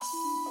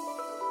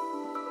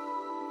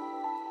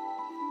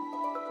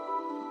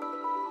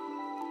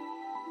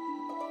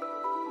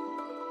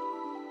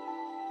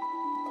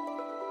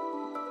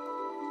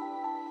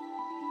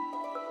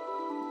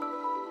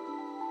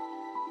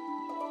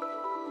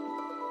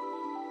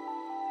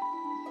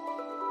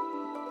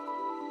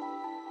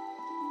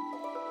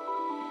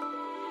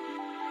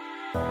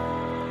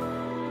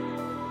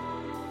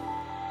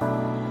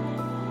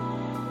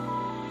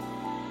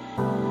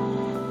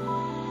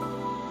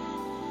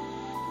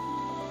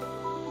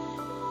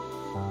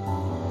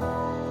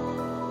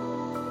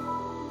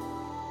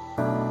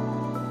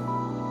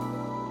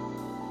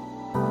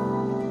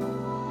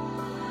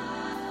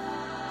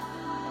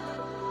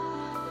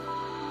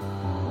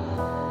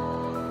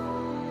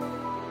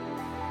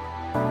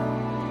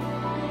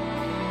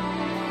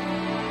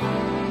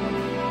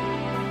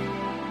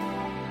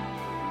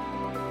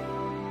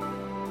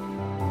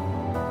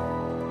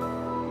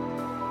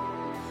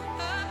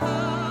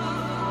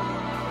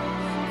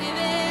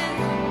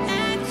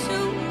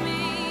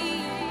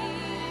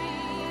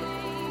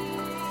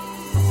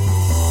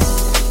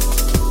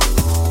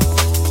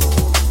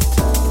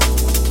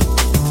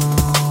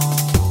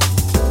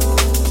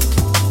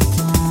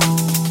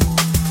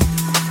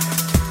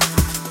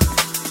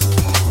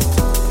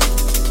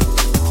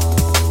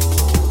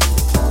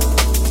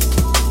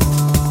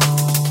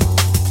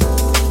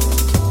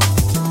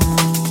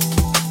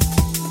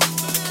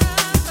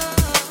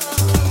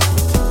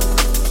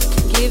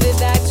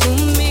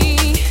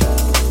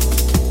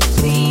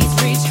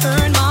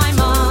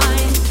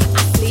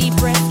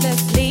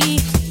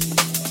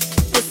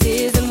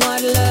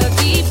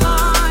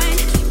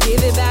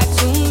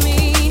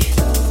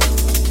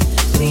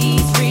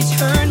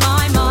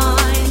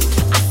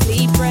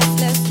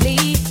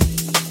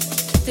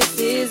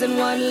isn't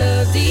what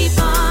love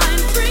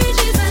defines.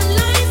 Bridges and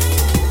lights,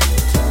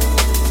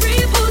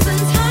 ripples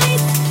and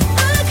tides,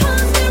 a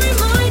constant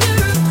reminder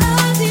of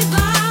a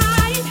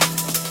divide.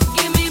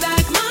 Give me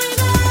back my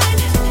mind,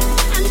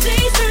 and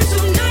days turn to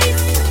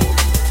nights.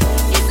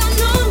 It's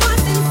unknown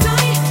what's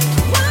inside,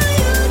 while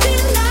you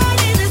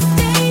delight in a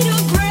state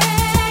of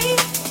gray.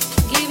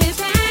 Give it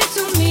back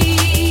to me.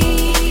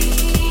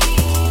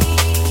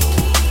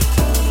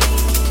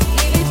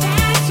 Give it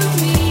back to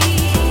me.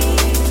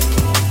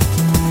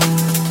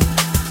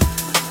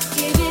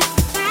 Give it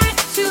back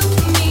to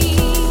me.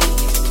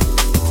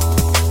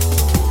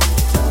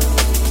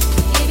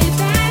 Give it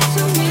back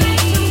to me.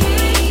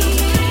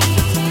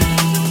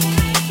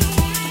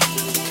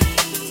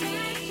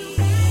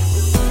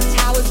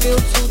 Towers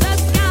built to the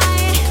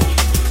sky,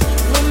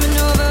 looming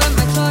over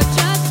my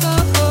tortured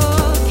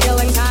soul,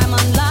 killing time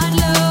on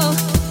Ludlow,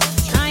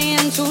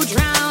 trying to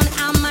drown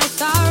out my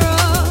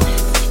sorrow.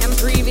 And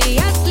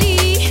previously,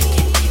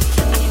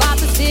 I fought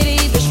the city,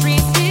 the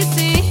streets did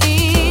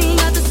sing,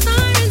 but the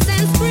sirens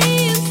and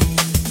screams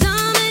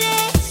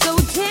dominate, so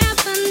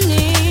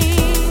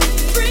deafening.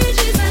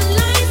 Bridges and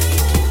lights,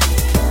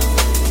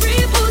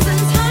 ripples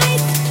and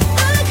tides,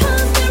 a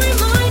constant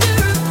reminder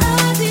of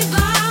a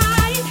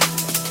divide.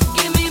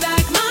 Give me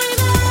back my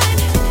mind,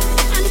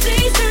 and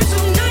days turn to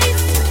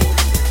nights.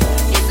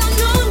 It's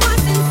unknown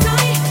what's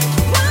inside,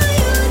 while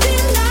you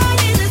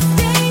delight in a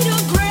state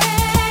of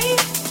gray.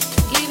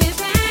 Give it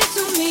back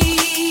to me.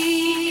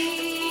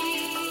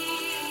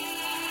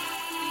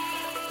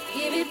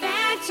 Give it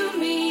back to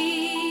me.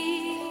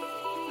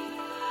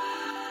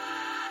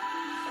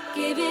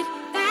 Give it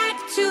back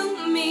to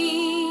me.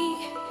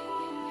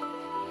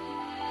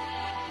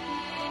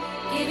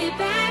 Give it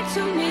back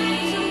to me.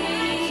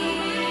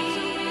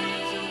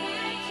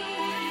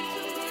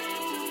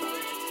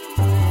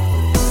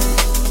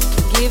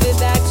 Give it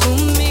back to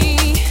me.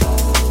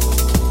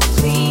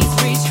 Please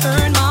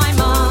return my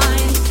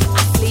mind.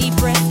 I sleep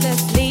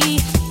restlessly.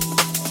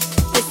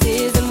 This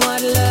isn't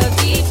what love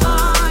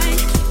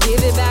defines.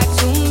 Give it back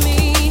to me.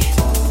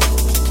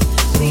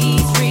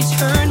 Please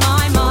return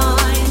my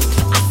mind.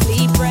 I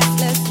sleep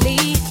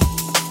restlessly.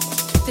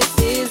 This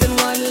isn't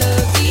what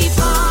love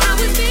defines. I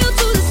was built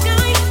to the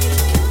sky,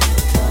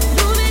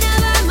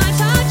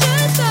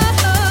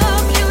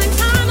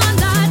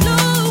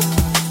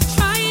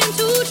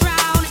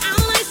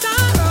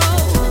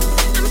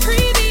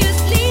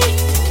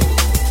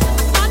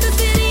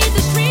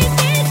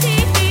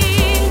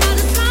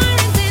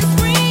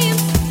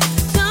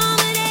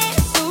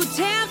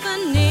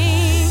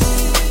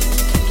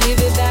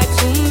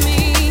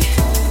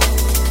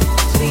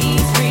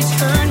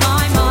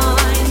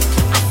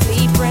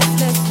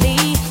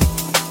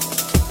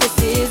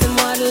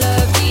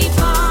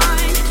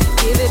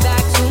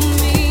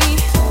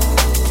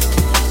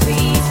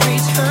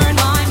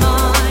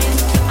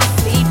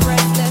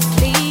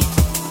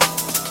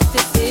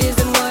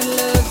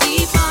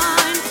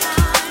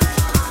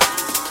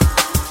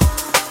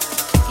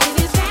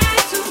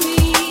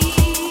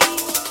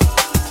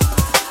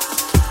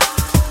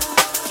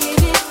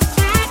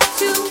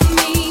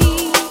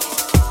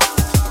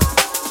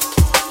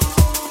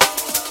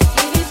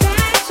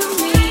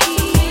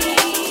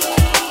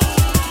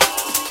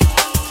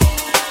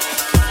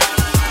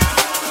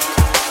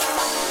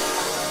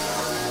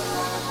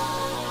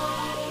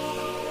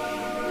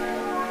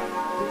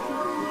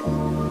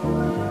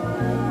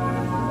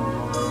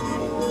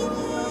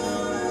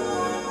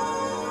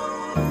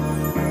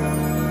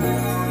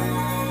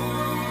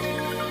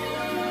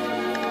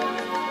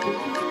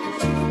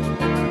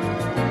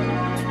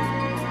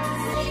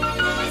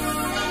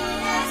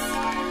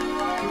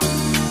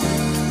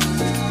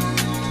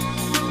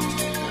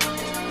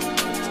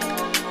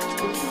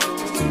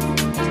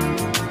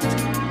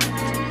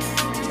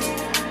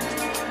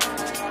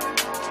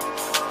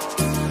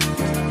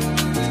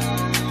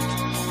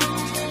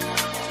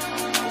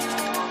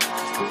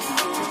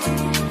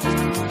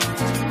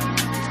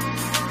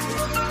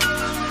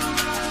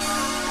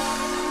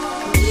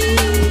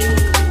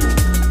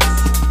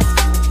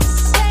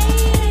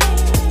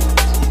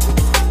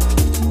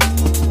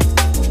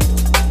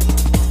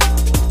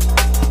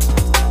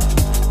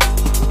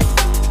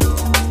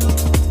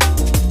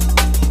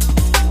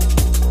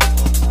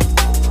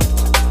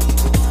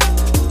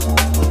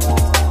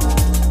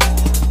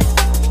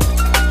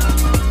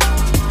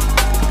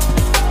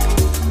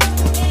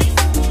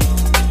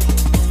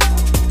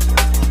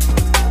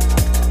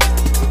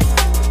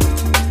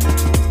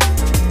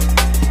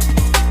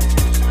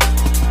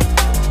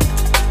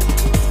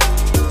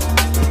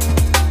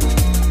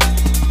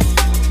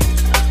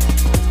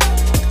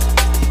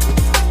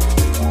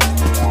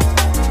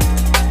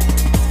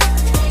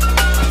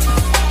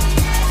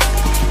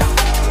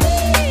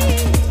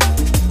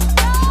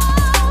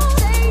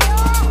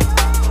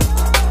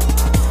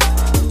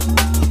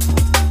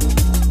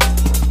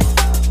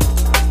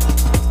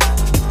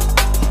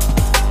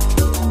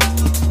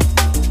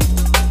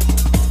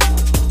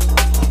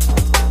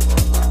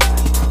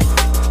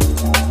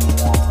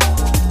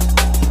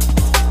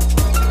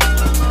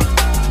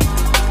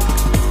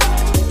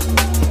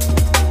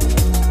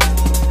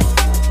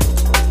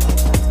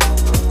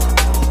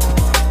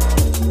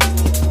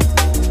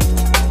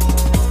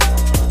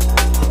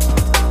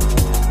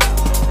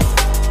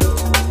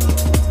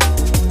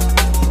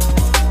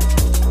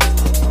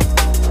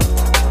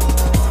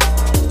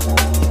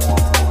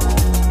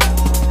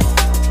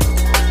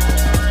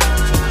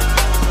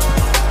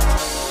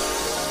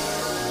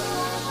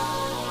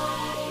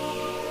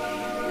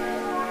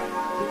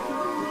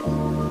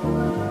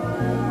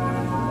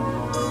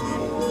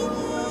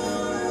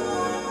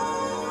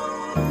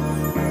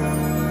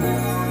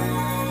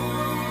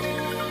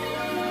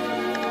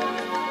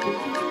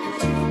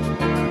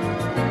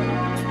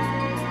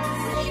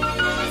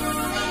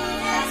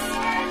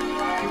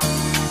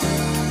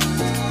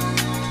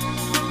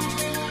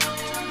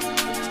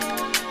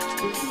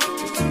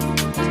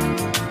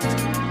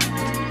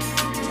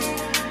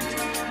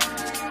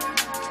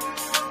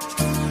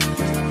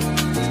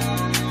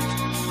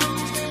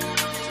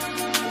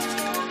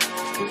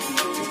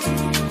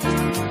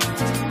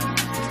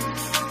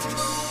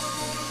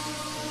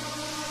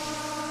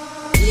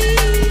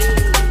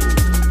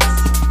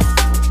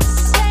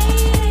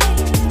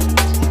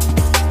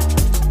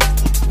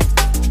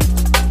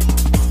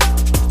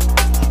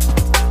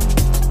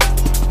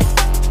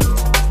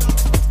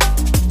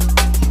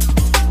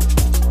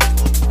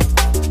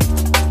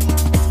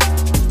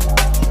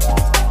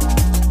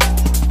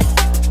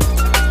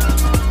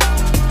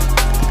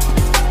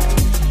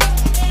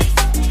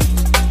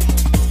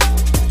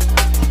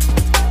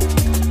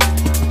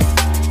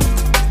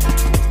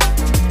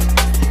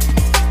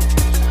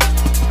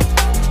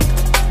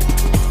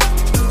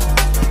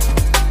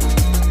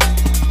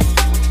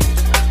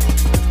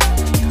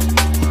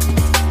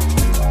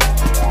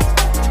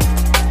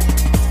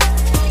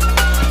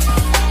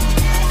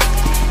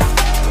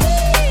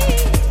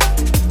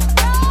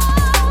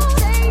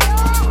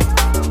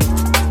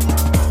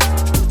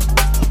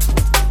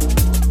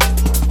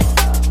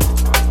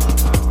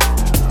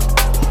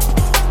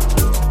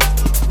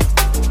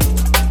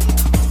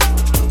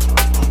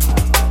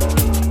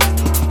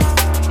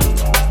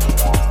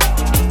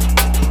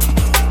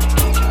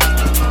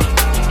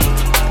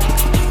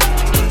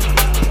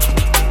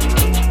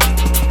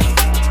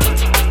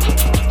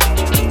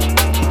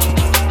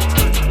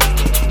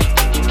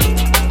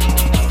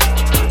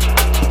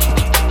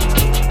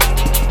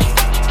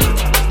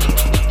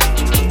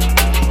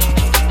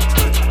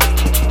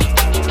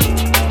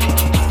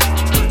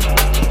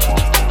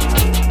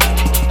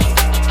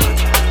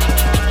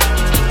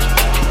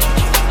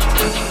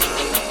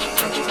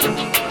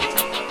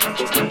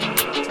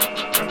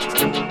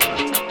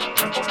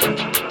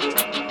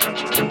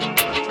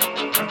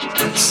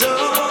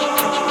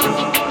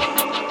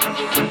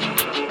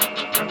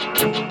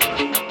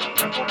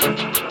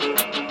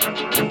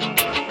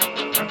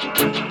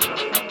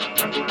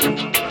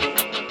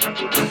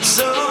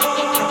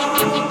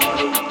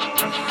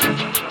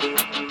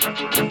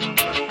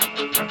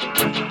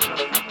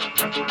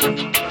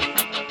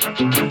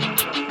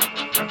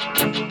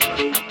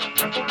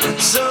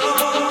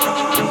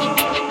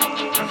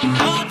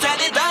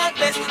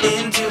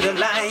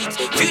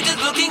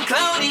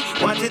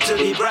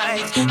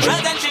 right.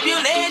 Trials and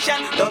tribulation,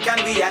 though can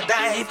be a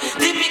dive.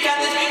 Typical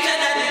description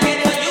that they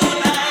get for you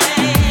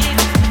life.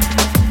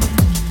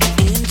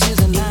 Into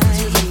the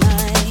night,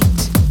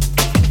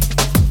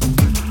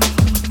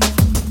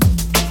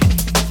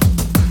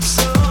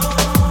 So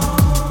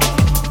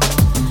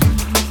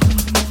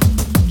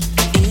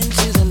into the night, So into the night,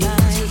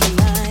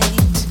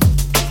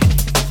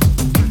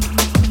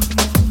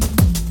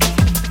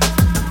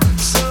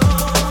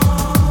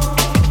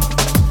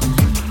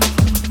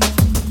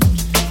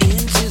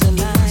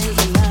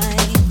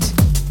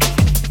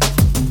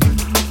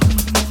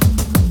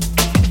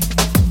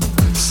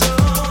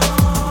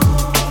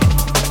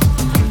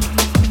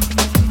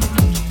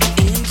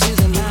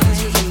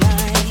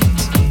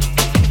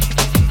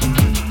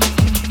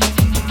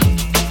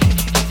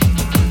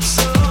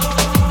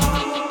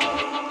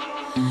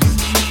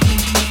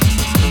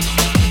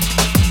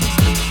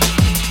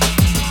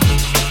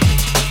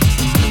 into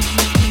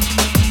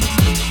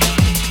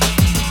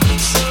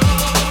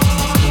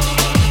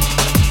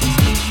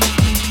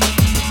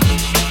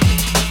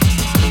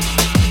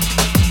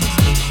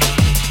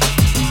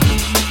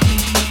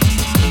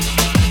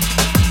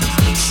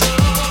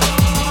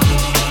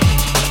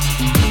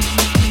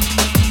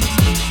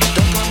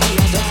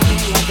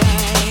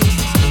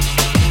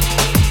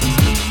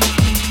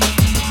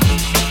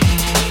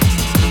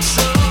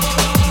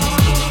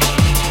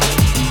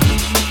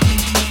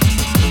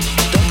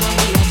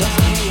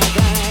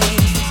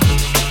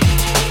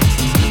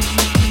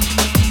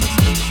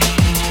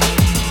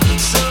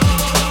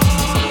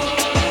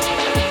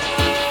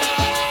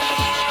night,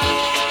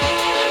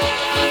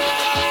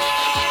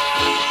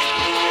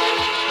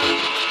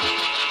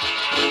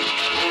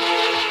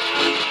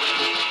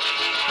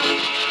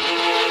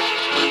 So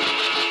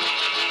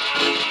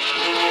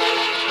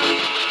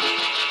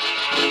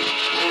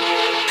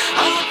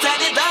outside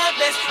the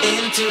darkness,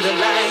 into the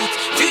light.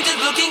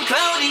 Future's looking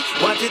cloudy,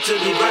 want it to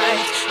be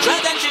bright.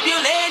 Trials and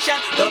tribulation,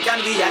 though can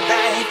be a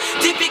dive.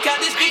 Typical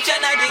description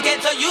of the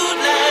ghetto youth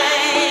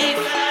life.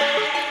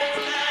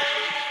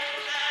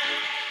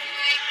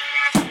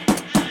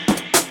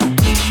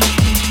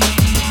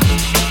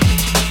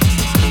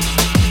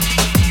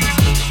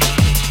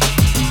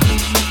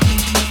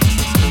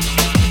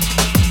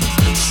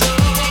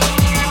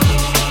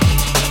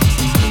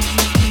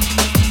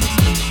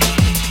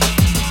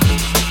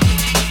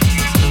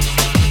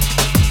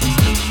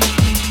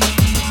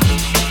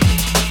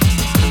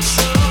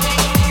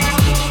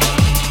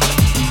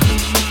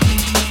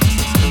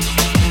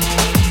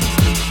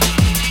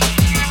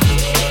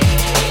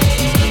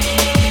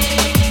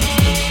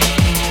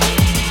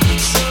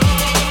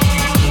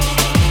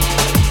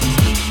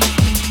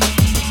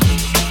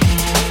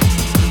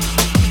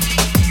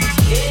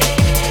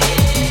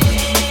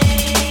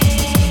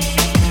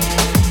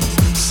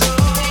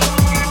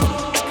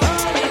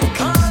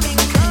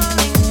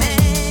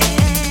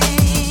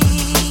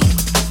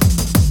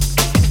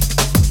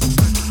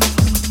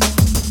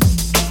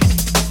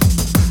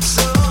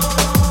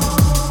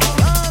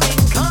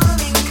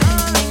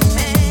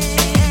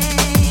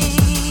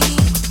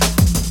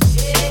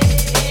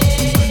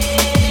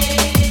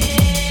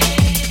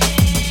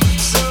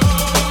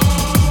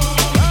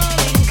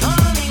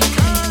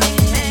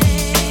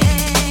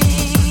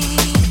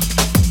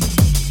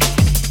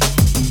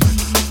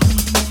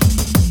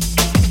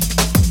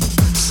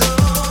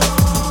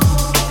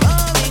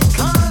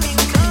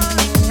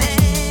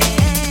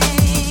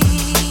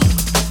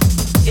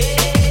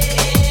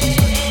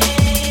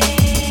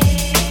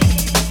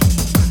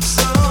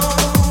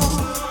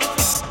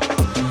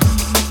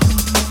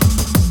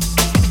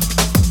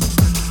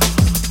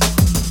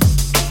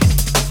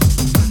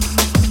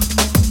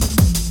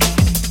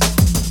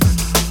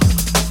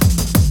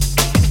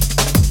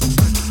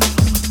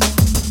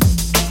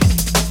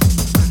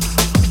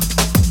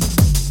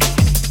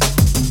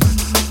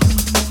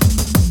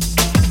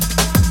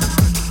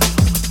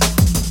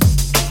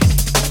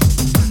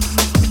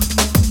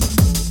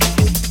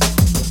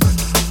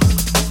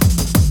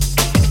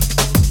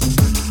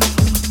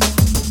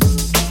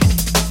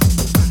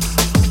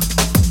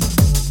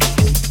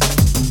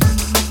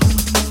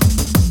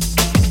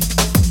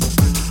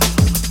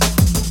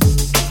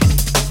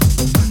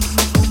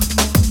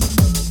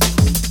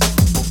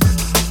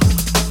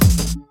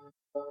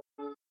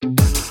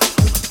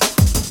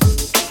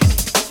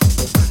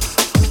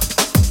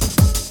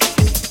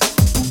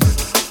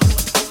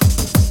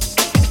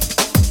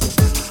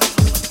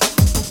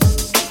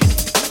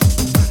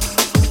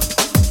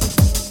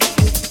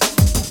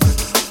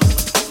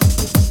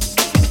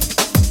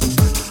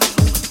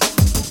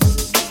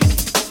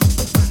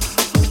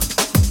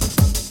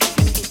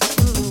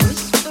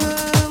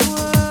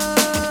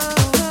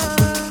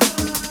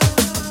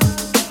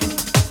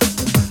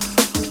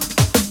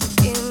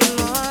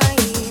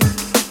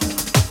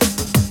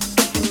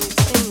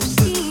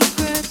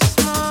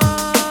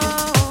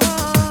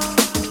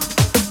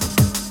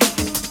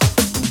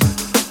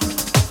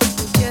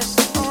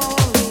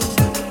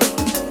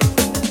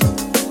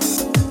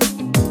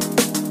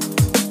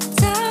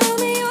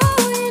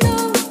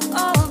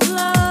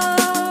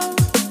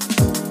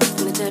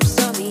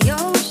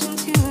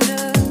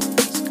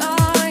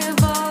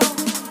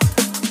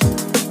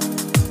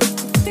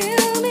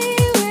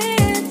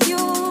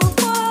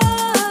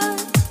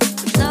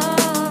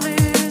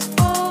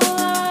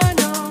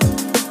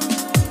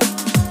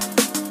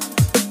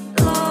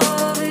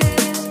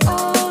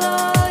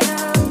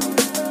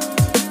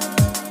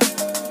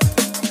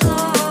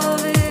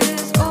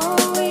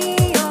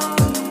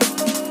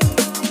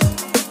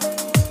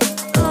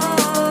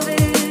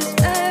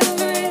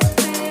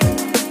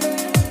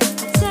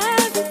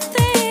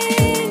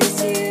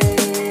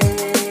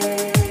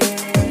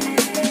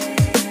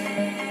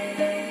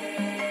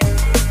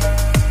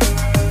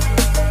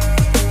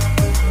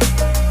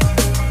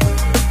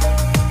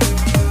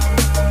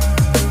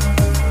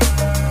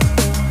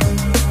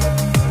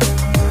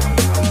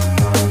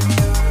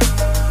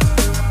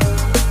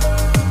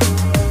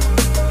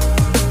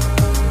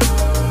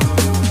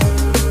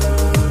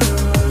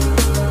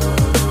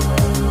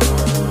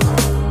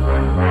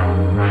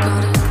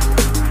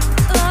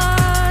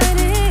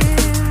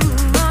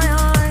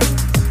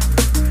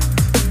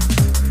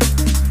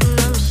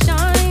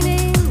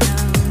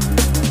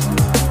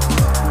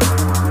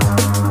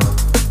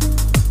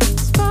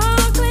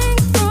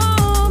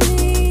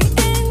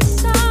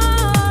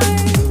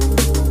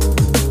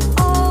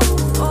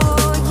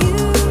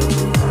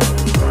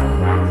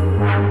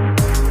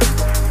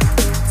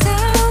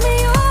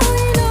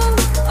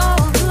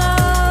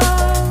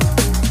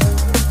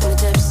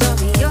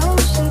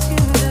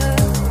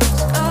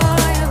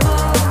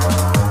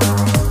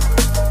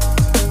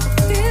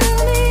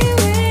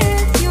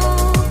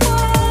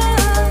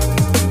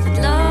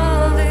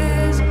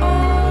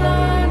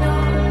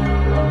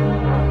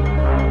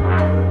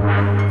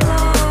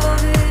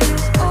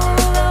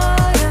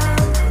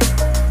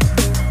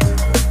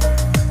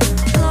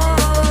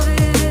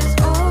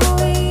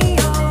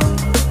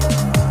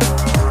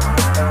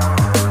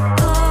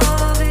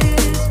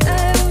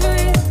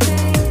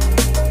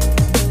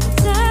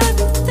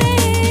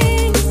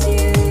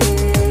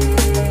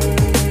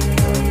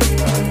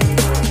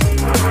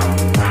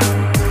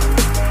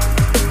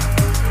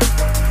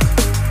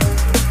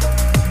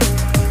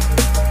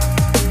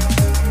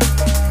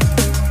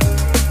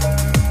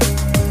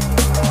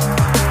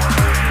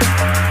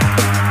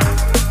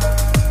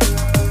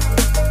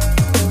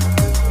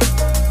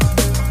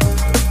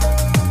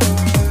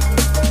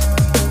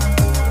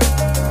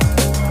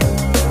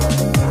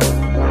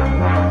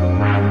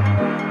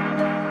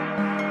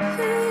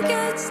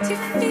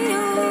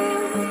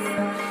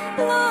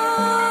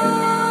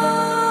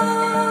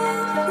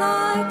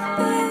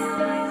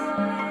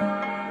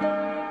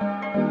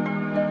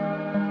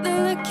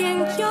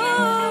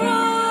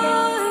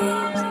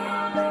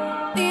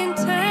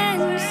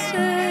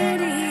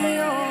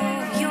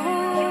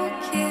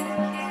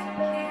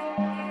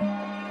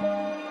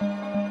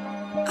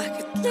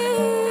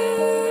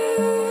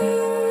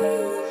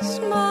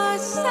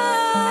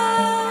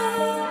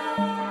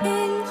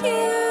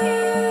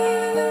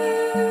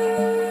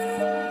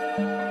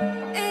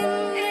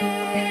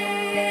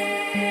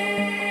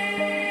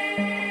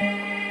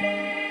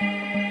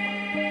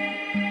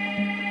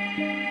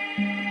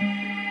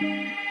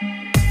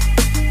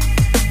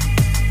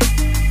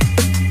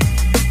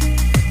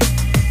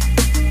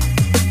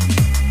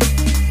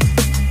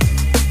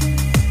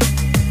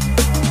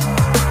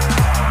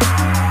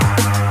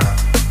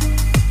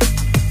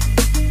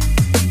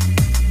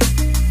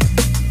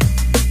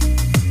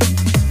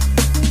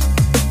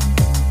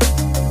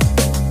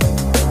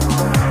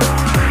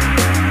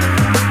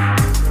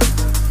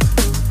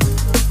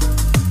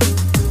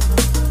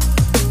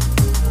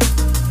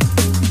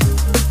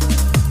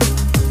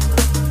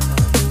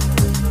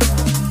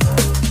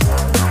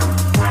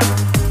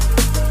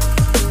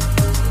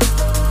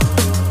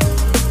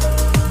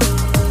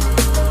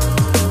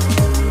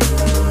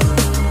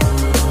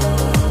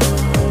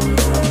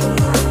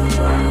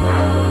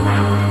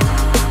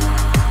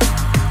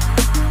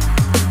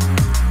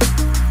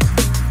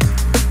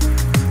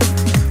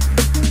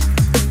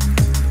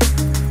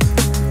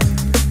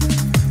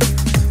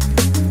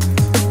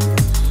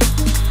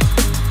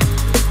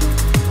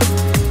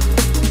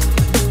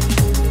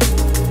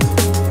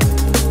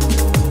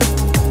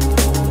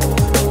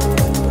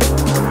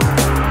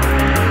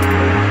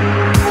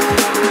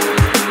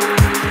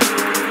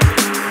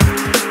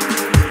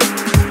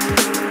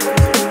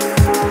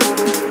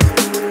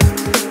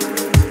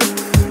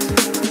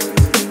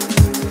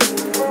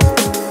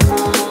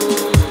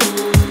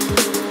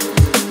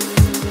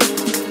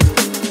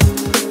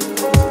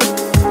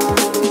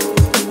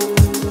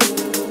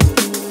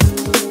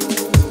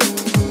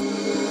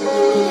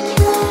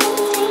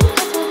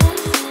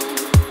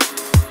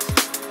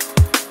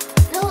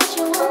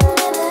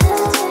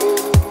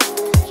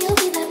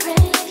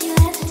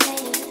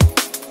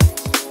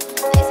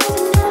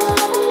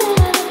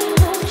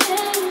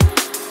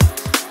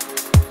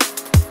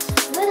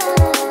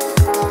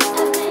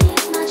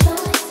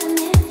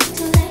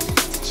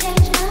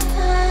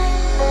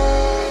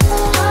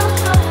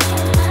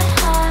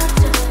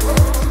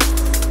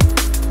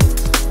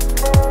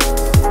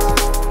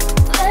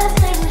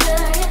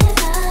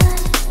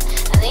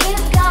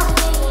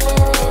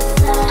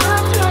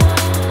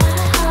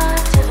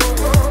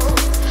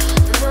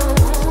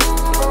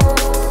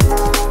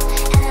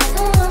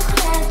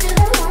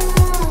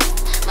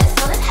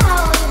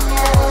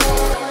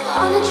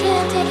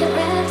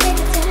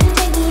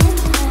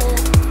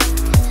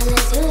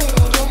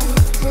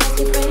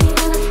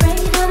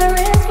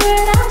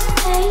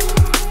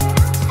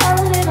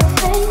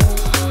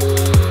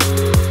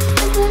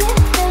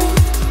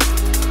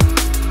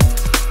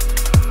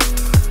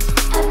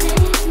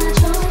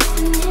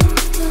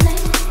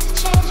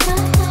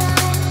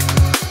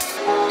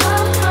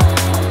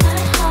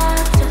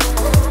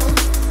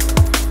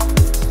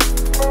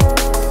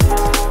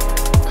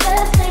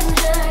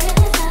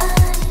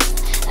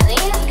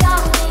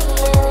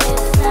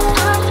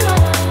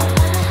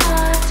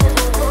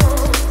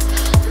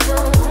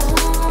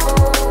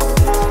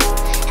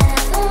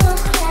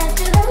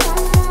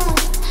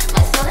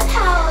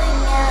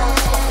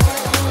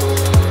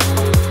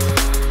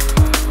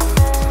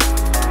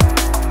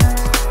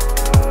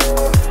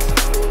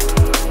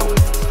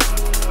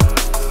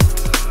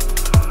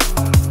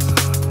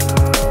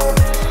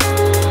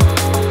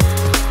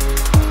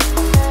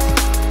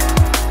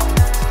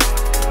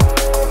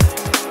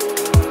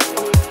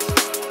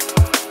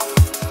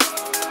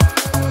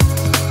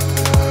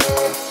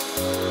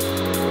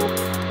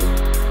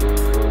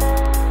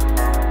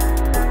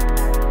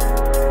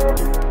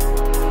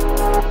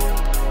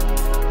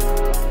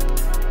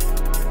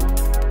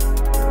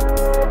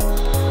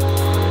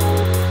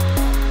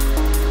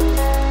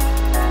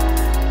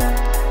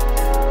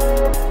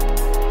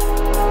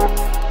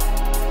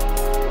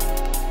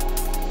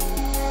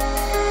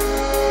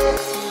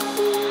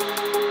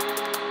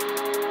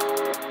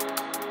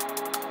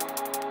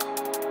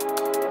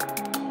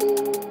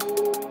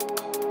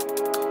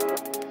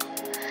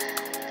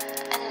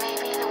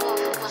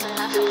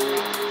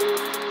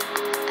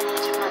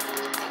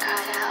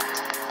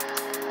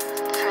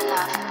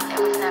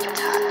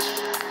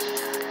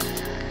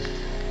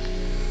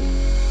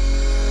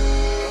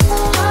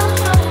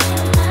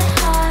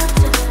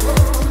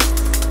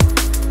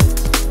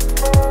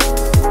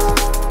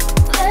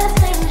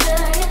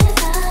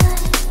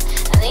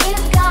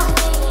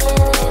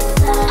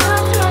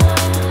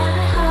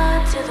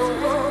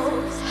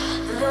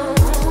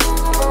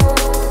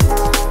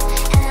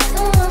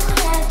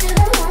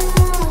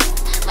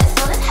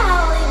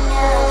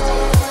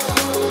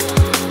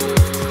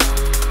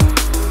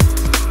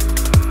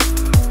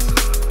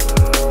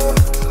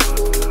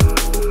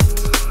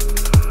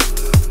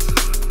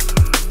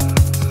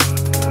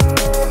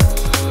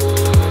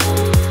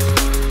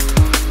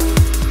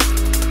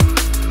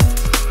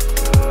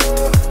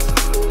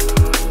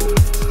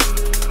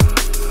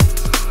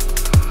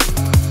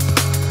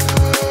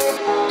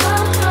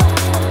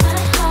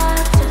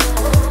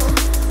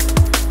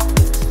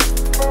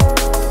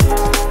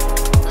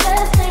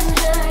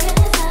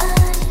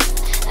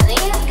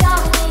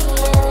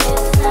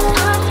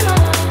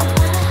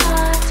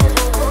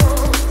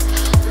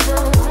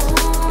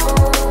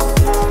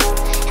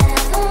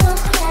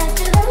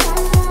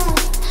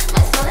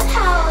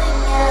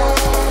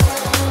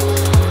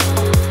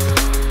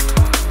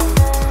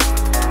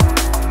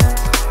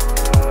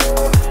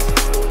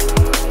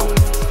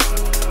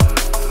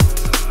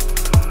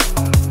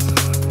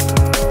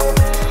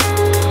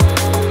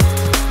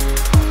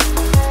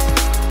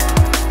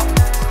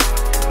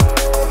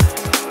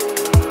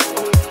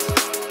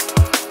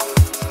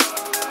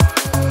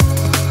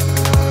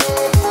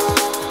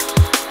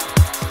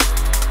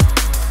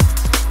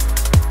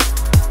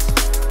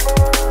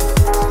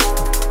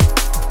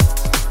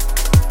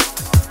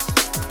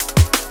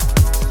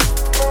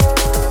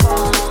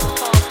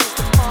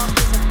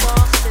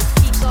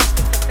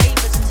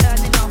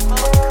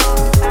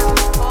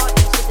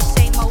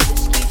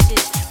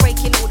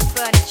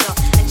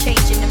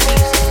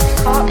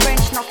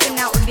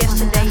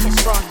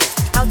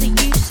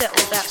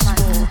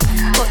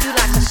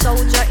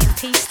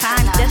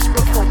 peacetime,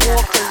 desperate for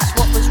war, 'cause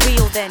what was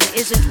real then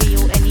isn't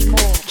real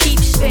anymore. Keep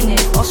spinning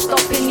or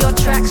stop in your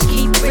tracks,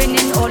 keep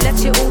grinning or let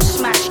it all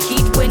smash.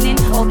 Keep winning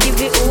or give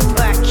it all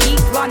back.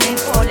 Keep running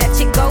or let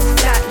it go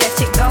flat.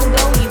 Let it go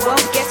though, you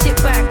won't get it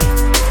back.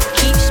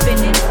 Keep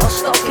spinning or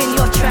stop in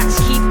your tracks,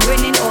 keep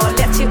grinning or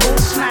let it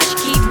all smash.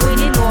 Keep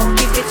winning or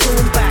give it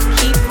all back.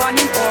 Keep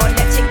running or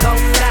let it go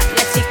flat.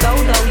 Let it go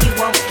though, you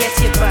won't get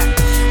it back.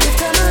 We've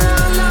come a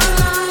long, long,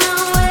 long,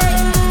 long way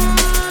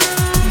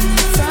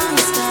from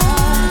the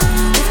start.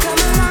 We've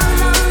come a long,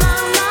 long,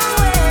 long, long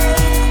way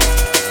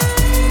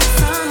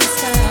from the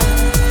start.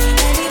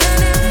 And even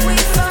if we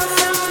fall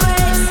from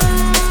grace,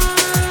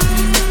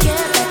 we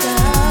get back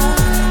up.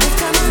 We've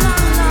come a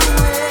long, long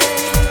way.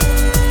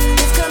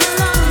 We've come a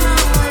long,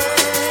 long way.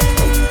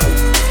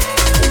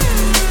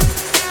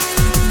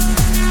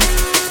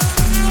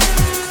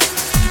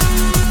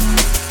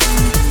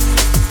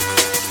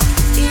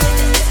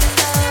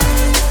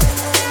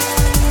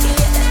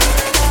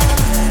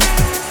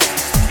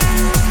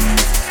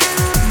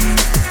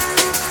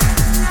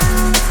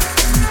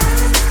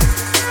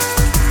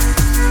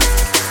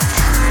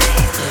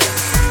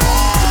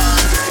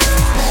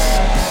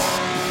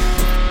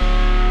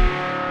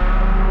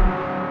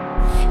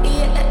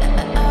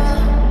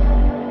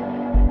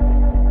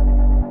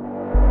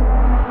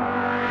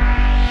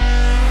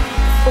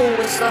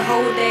 Forwards the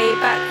whole day,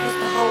 backwards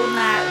the whole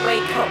night.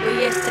 Wake up with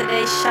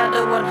yesterday's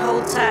shadow and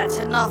hold tight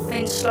to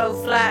nothing. Slow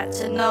flat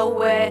to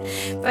nowhere.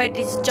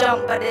 Ready to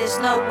jump, but there's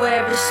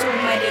nowhere. It's all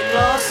made of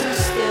glass and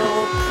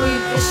steel.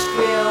 Prove it's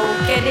real.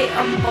 Get it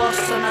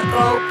embossed on a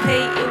gold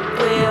plated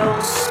wheel.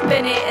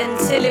 Spin it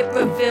until it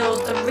reveals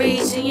the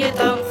reason you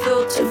don't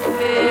feel to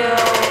feel.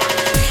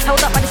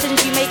 Held up by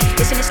decisions you make.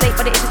 Listen, it's late,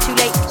 but it isn't too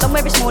late.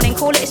 Somewhere this morning,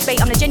 call it a spate.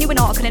 I'm the genuine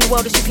article in a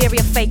world of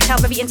superior fake. Tell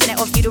every internet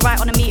of you to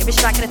write on a meter is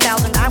striking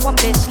 1,000. I want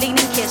bliss, lean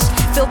and kiss.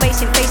 Feel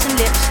basic, face and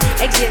lips.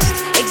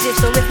 Exist,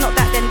 or if not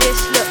that, then this.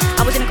 Look,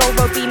 I was in a gold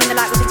road beaming. The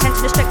light was intense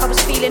and the strength I was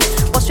feeling.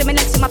 While swimming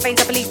next to my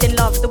veins, I believed in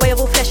love. The way of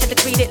all flesh had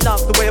decreed it,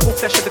 love. The way of all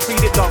flesh had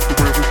decreed it, love.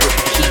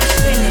 Keep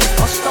spinning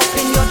or stop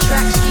in your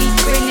tracks. Keep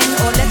grinning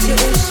or let it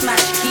all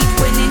smash. Keep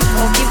winning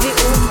or give it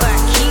all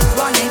back. Keep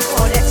running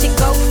or let it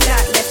go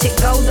flat. Let it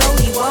go though,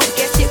 you won't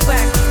get it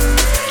back.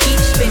 Keep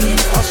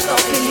spinning or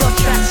stop in your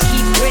tracks.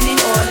 Keep grinning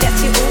or let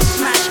it all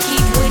smash.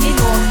 Keep winning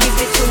or give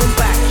it all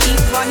back.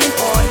 Keep running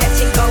or let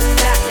it go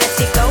flat. Let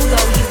it go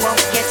though, you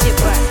won't get it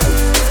back.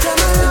 We've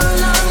come a long,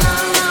 long,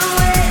 long, long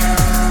way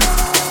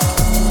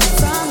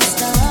from the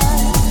start.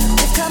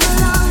 We've come a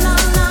long,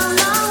 long, long,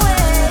 long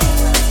way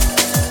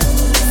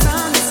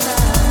from the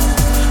start.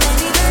 And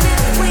even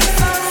if we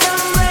fall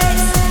from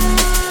grace,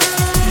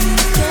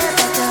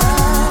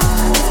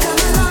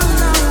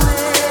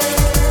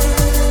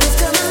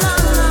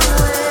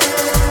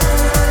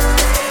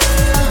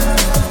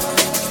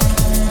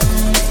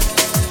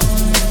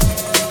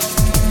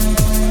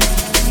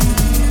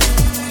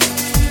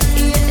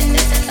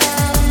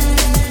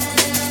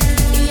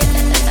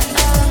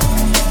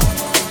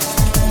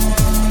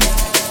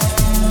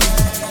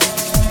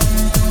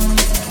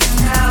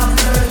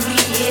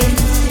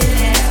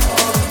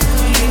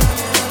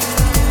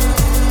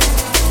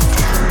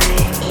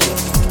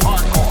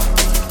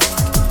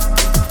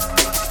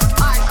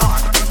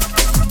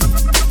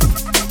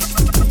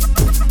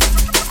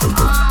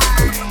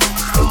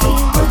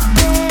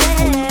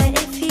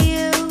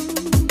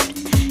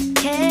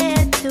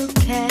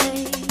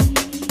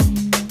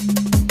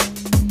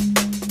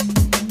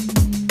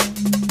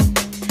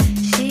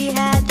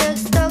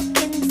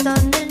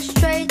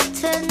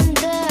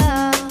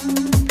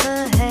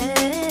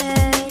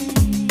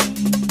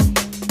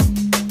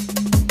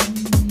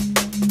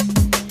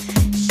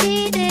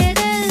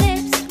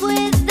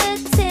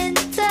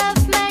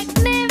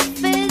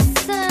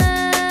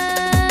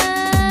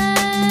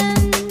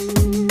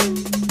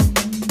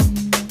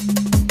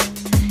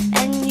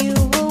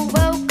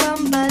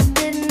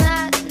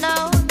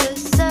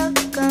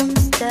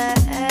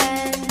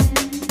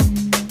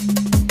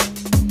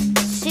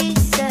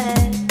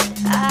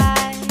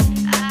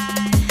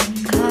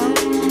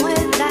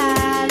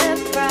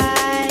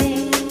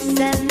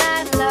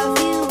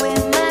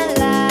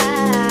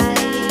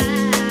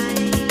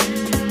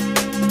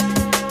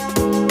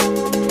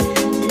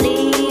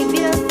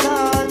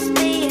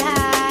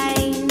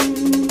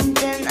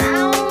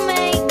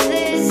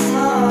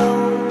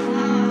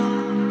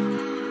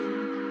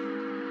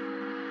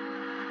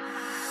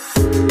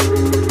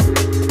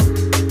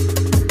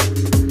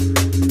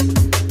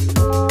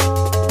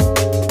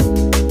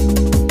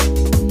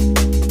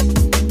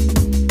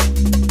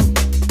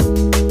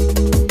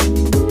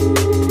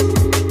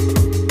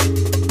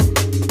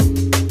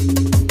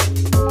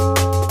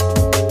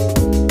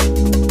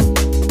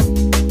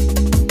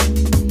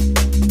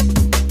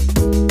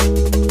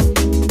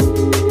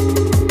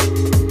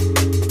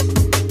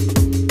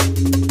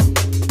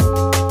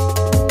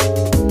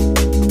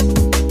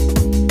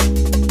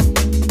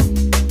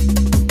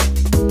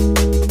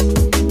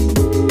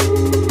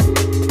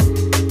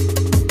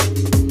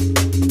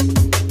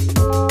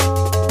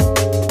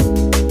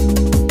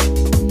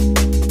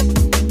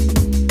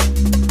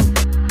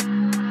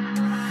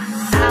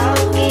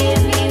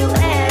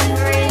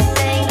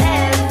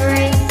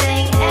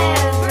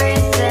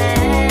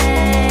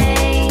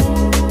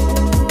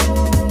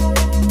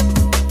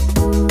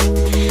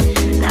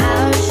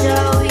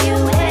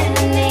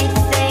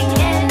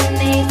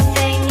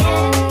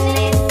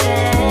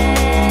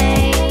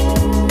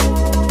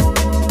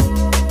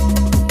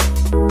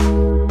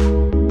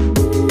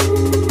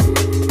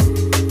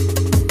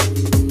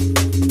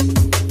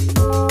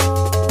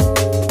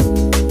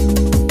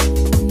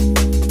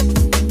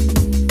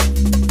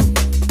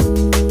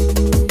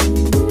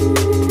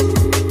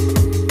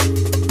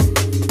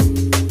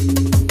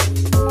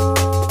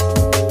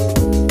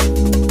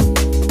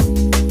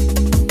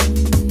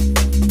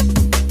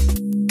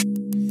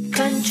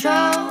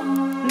 Control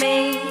me,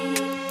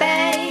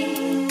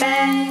 baby.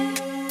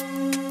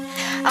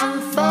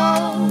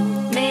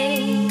 Unfold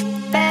me,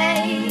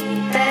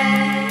 baby.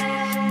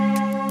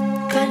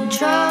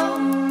 Control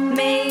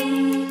me,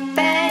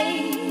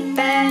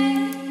 baby.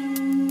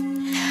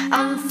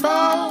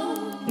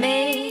 Unfold me,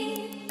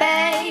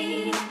 baby.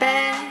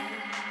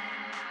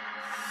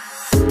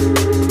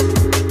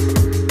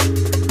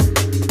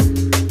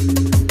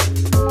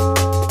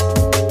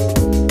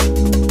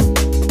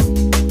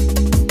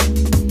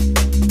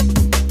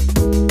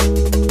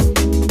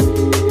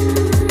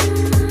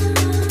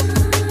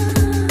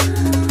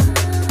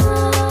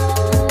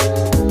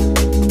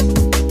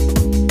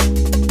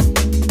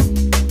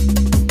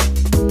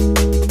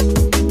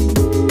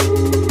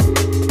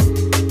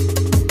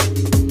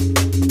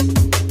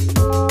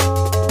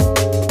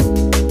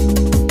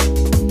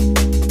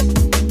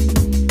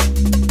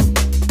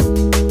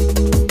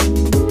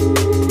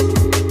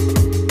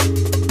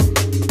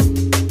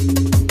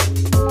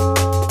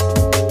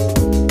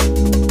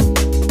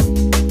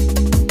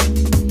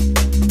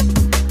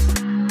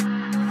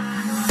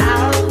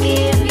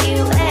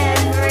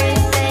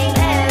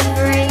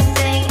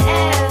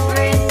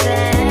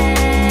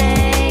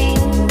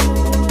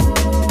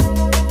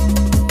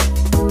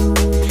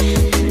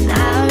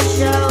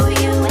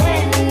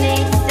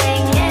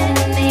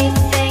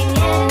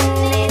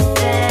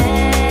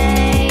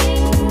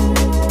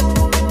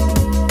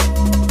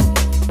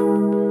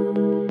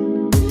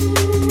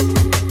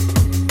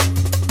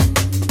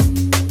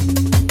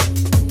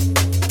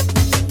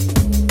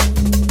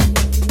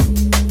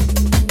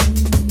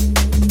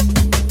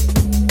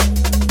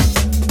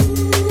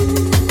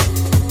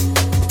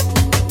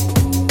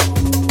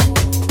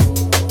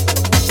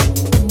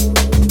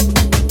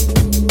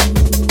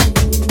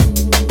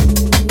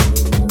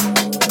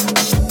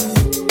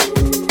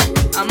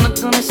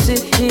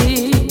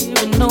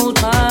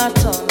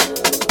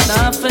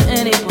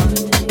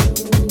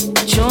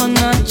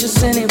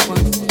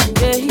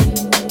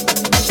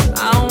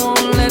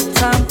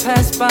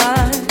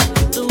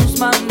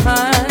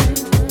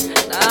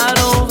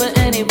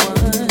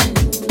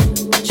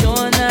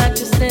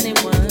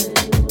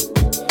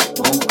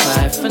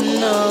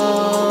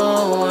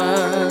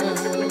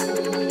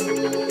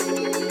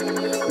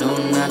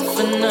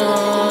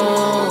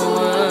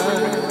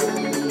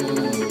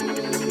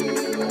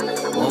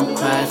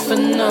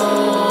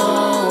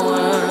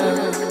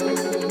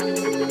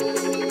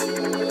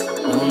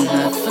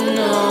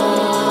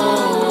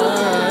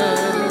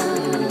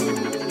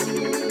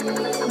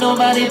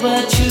 Nobody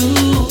but you.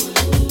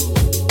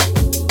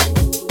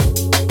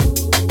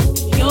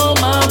 You're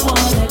my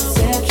one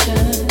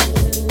exception.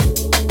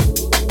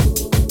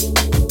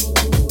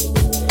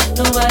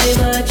 Nobody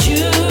but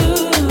you.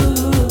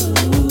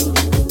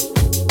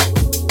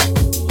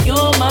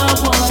 You're my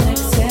one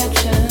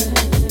exception.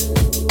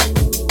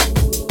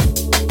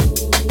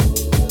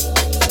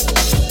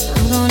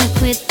 I'm gonna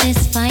quit this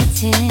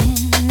fighting.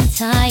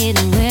 Tired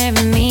of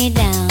wearing me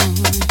down.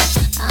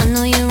 I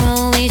know you're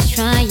always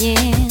trying.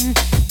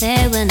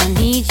 There when I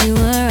need you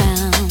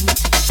around.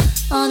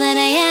 All that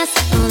I ask,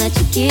 all that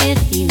you give,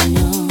 you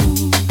know.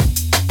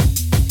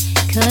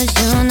 'Cause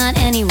you're not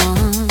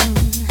anyone.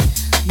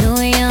 No,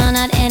 you're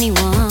not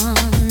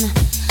anyone.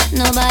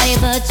 Nobody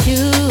but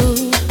you.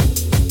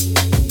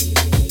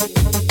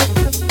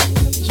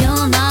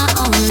 You're my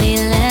only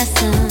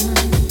lesson.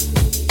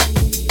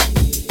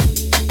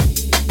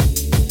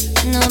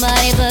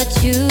 Nobody but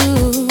you.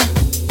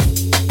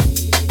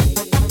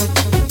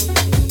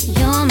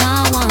 You're my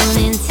one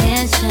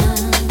intention.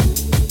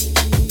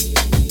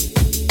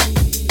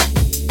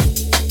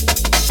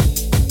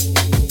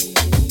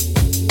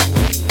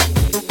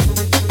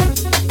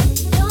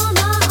 You're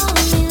my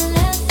only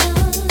lesson.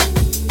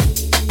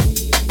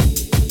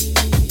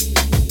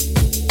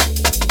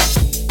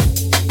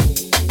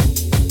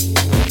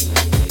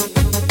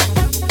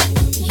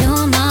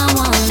 You're my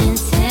one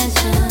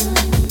intention.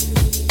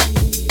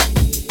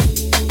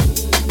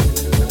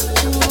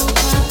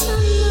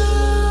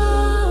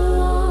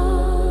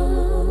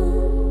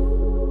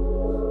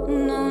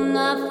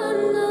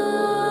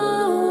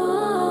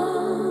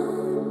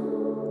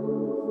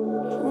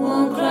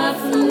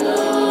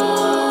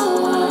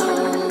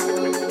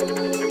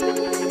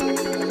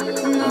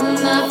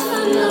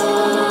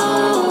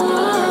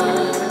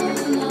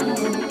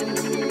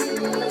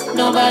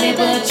 Nobody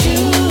but you.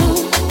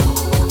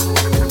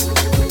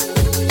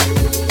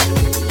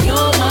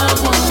 You're my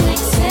one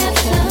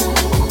exception.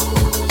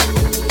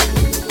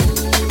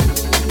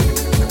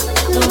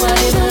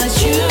 Nobody but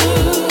you.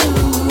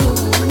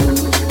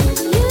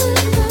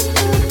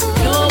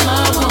 You're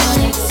my one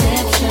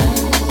exception.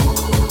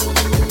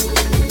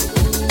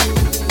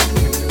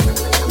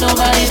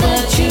 Nobody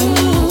but you.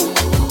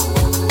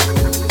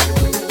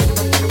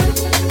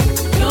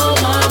 You're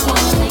my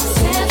one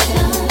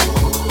exception.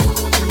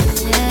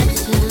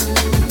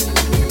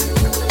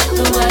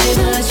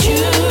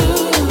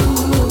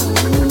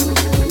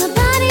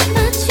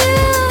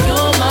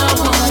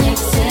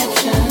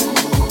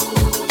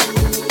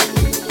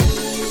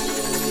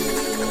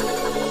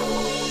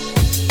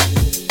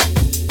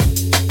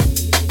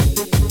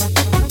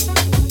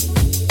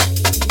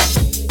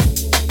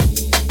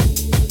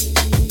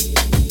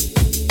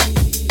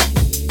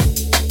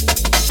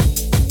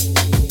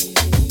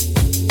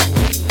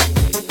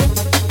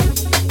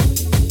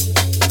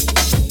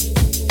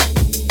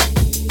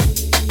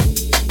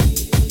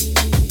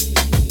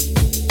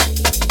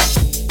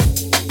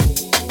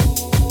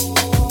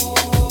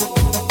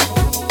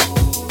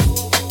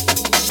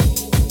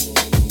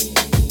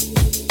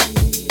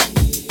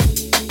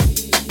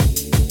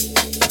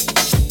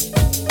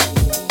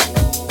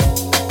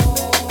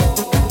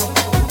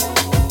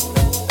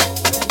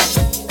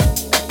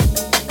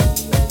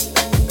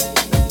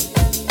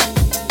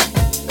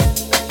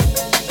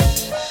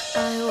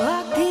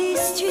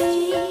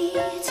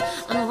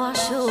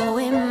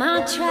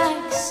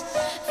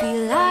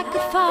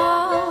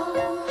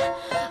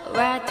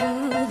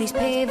 these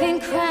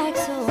paving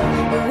cracks. Oh,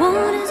 the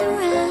waters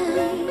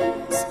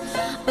rise,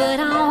 but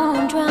I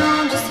won't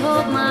drown. Just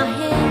hold my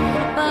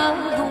head above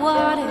the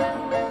water.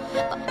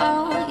 For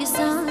all your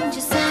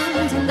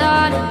sons and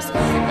daughters,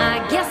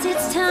 I guess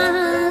it's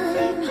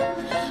time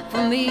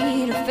for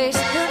me to face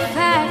the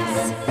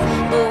facts.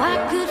 Oh, I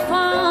could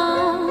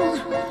fall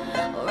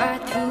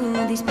right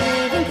through these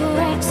paving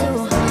cracks. So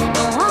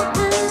I walk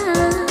the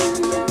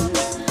line,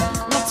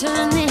 no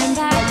turning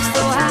back.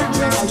 So I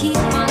just keep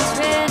on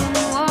treading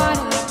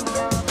water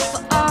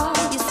for all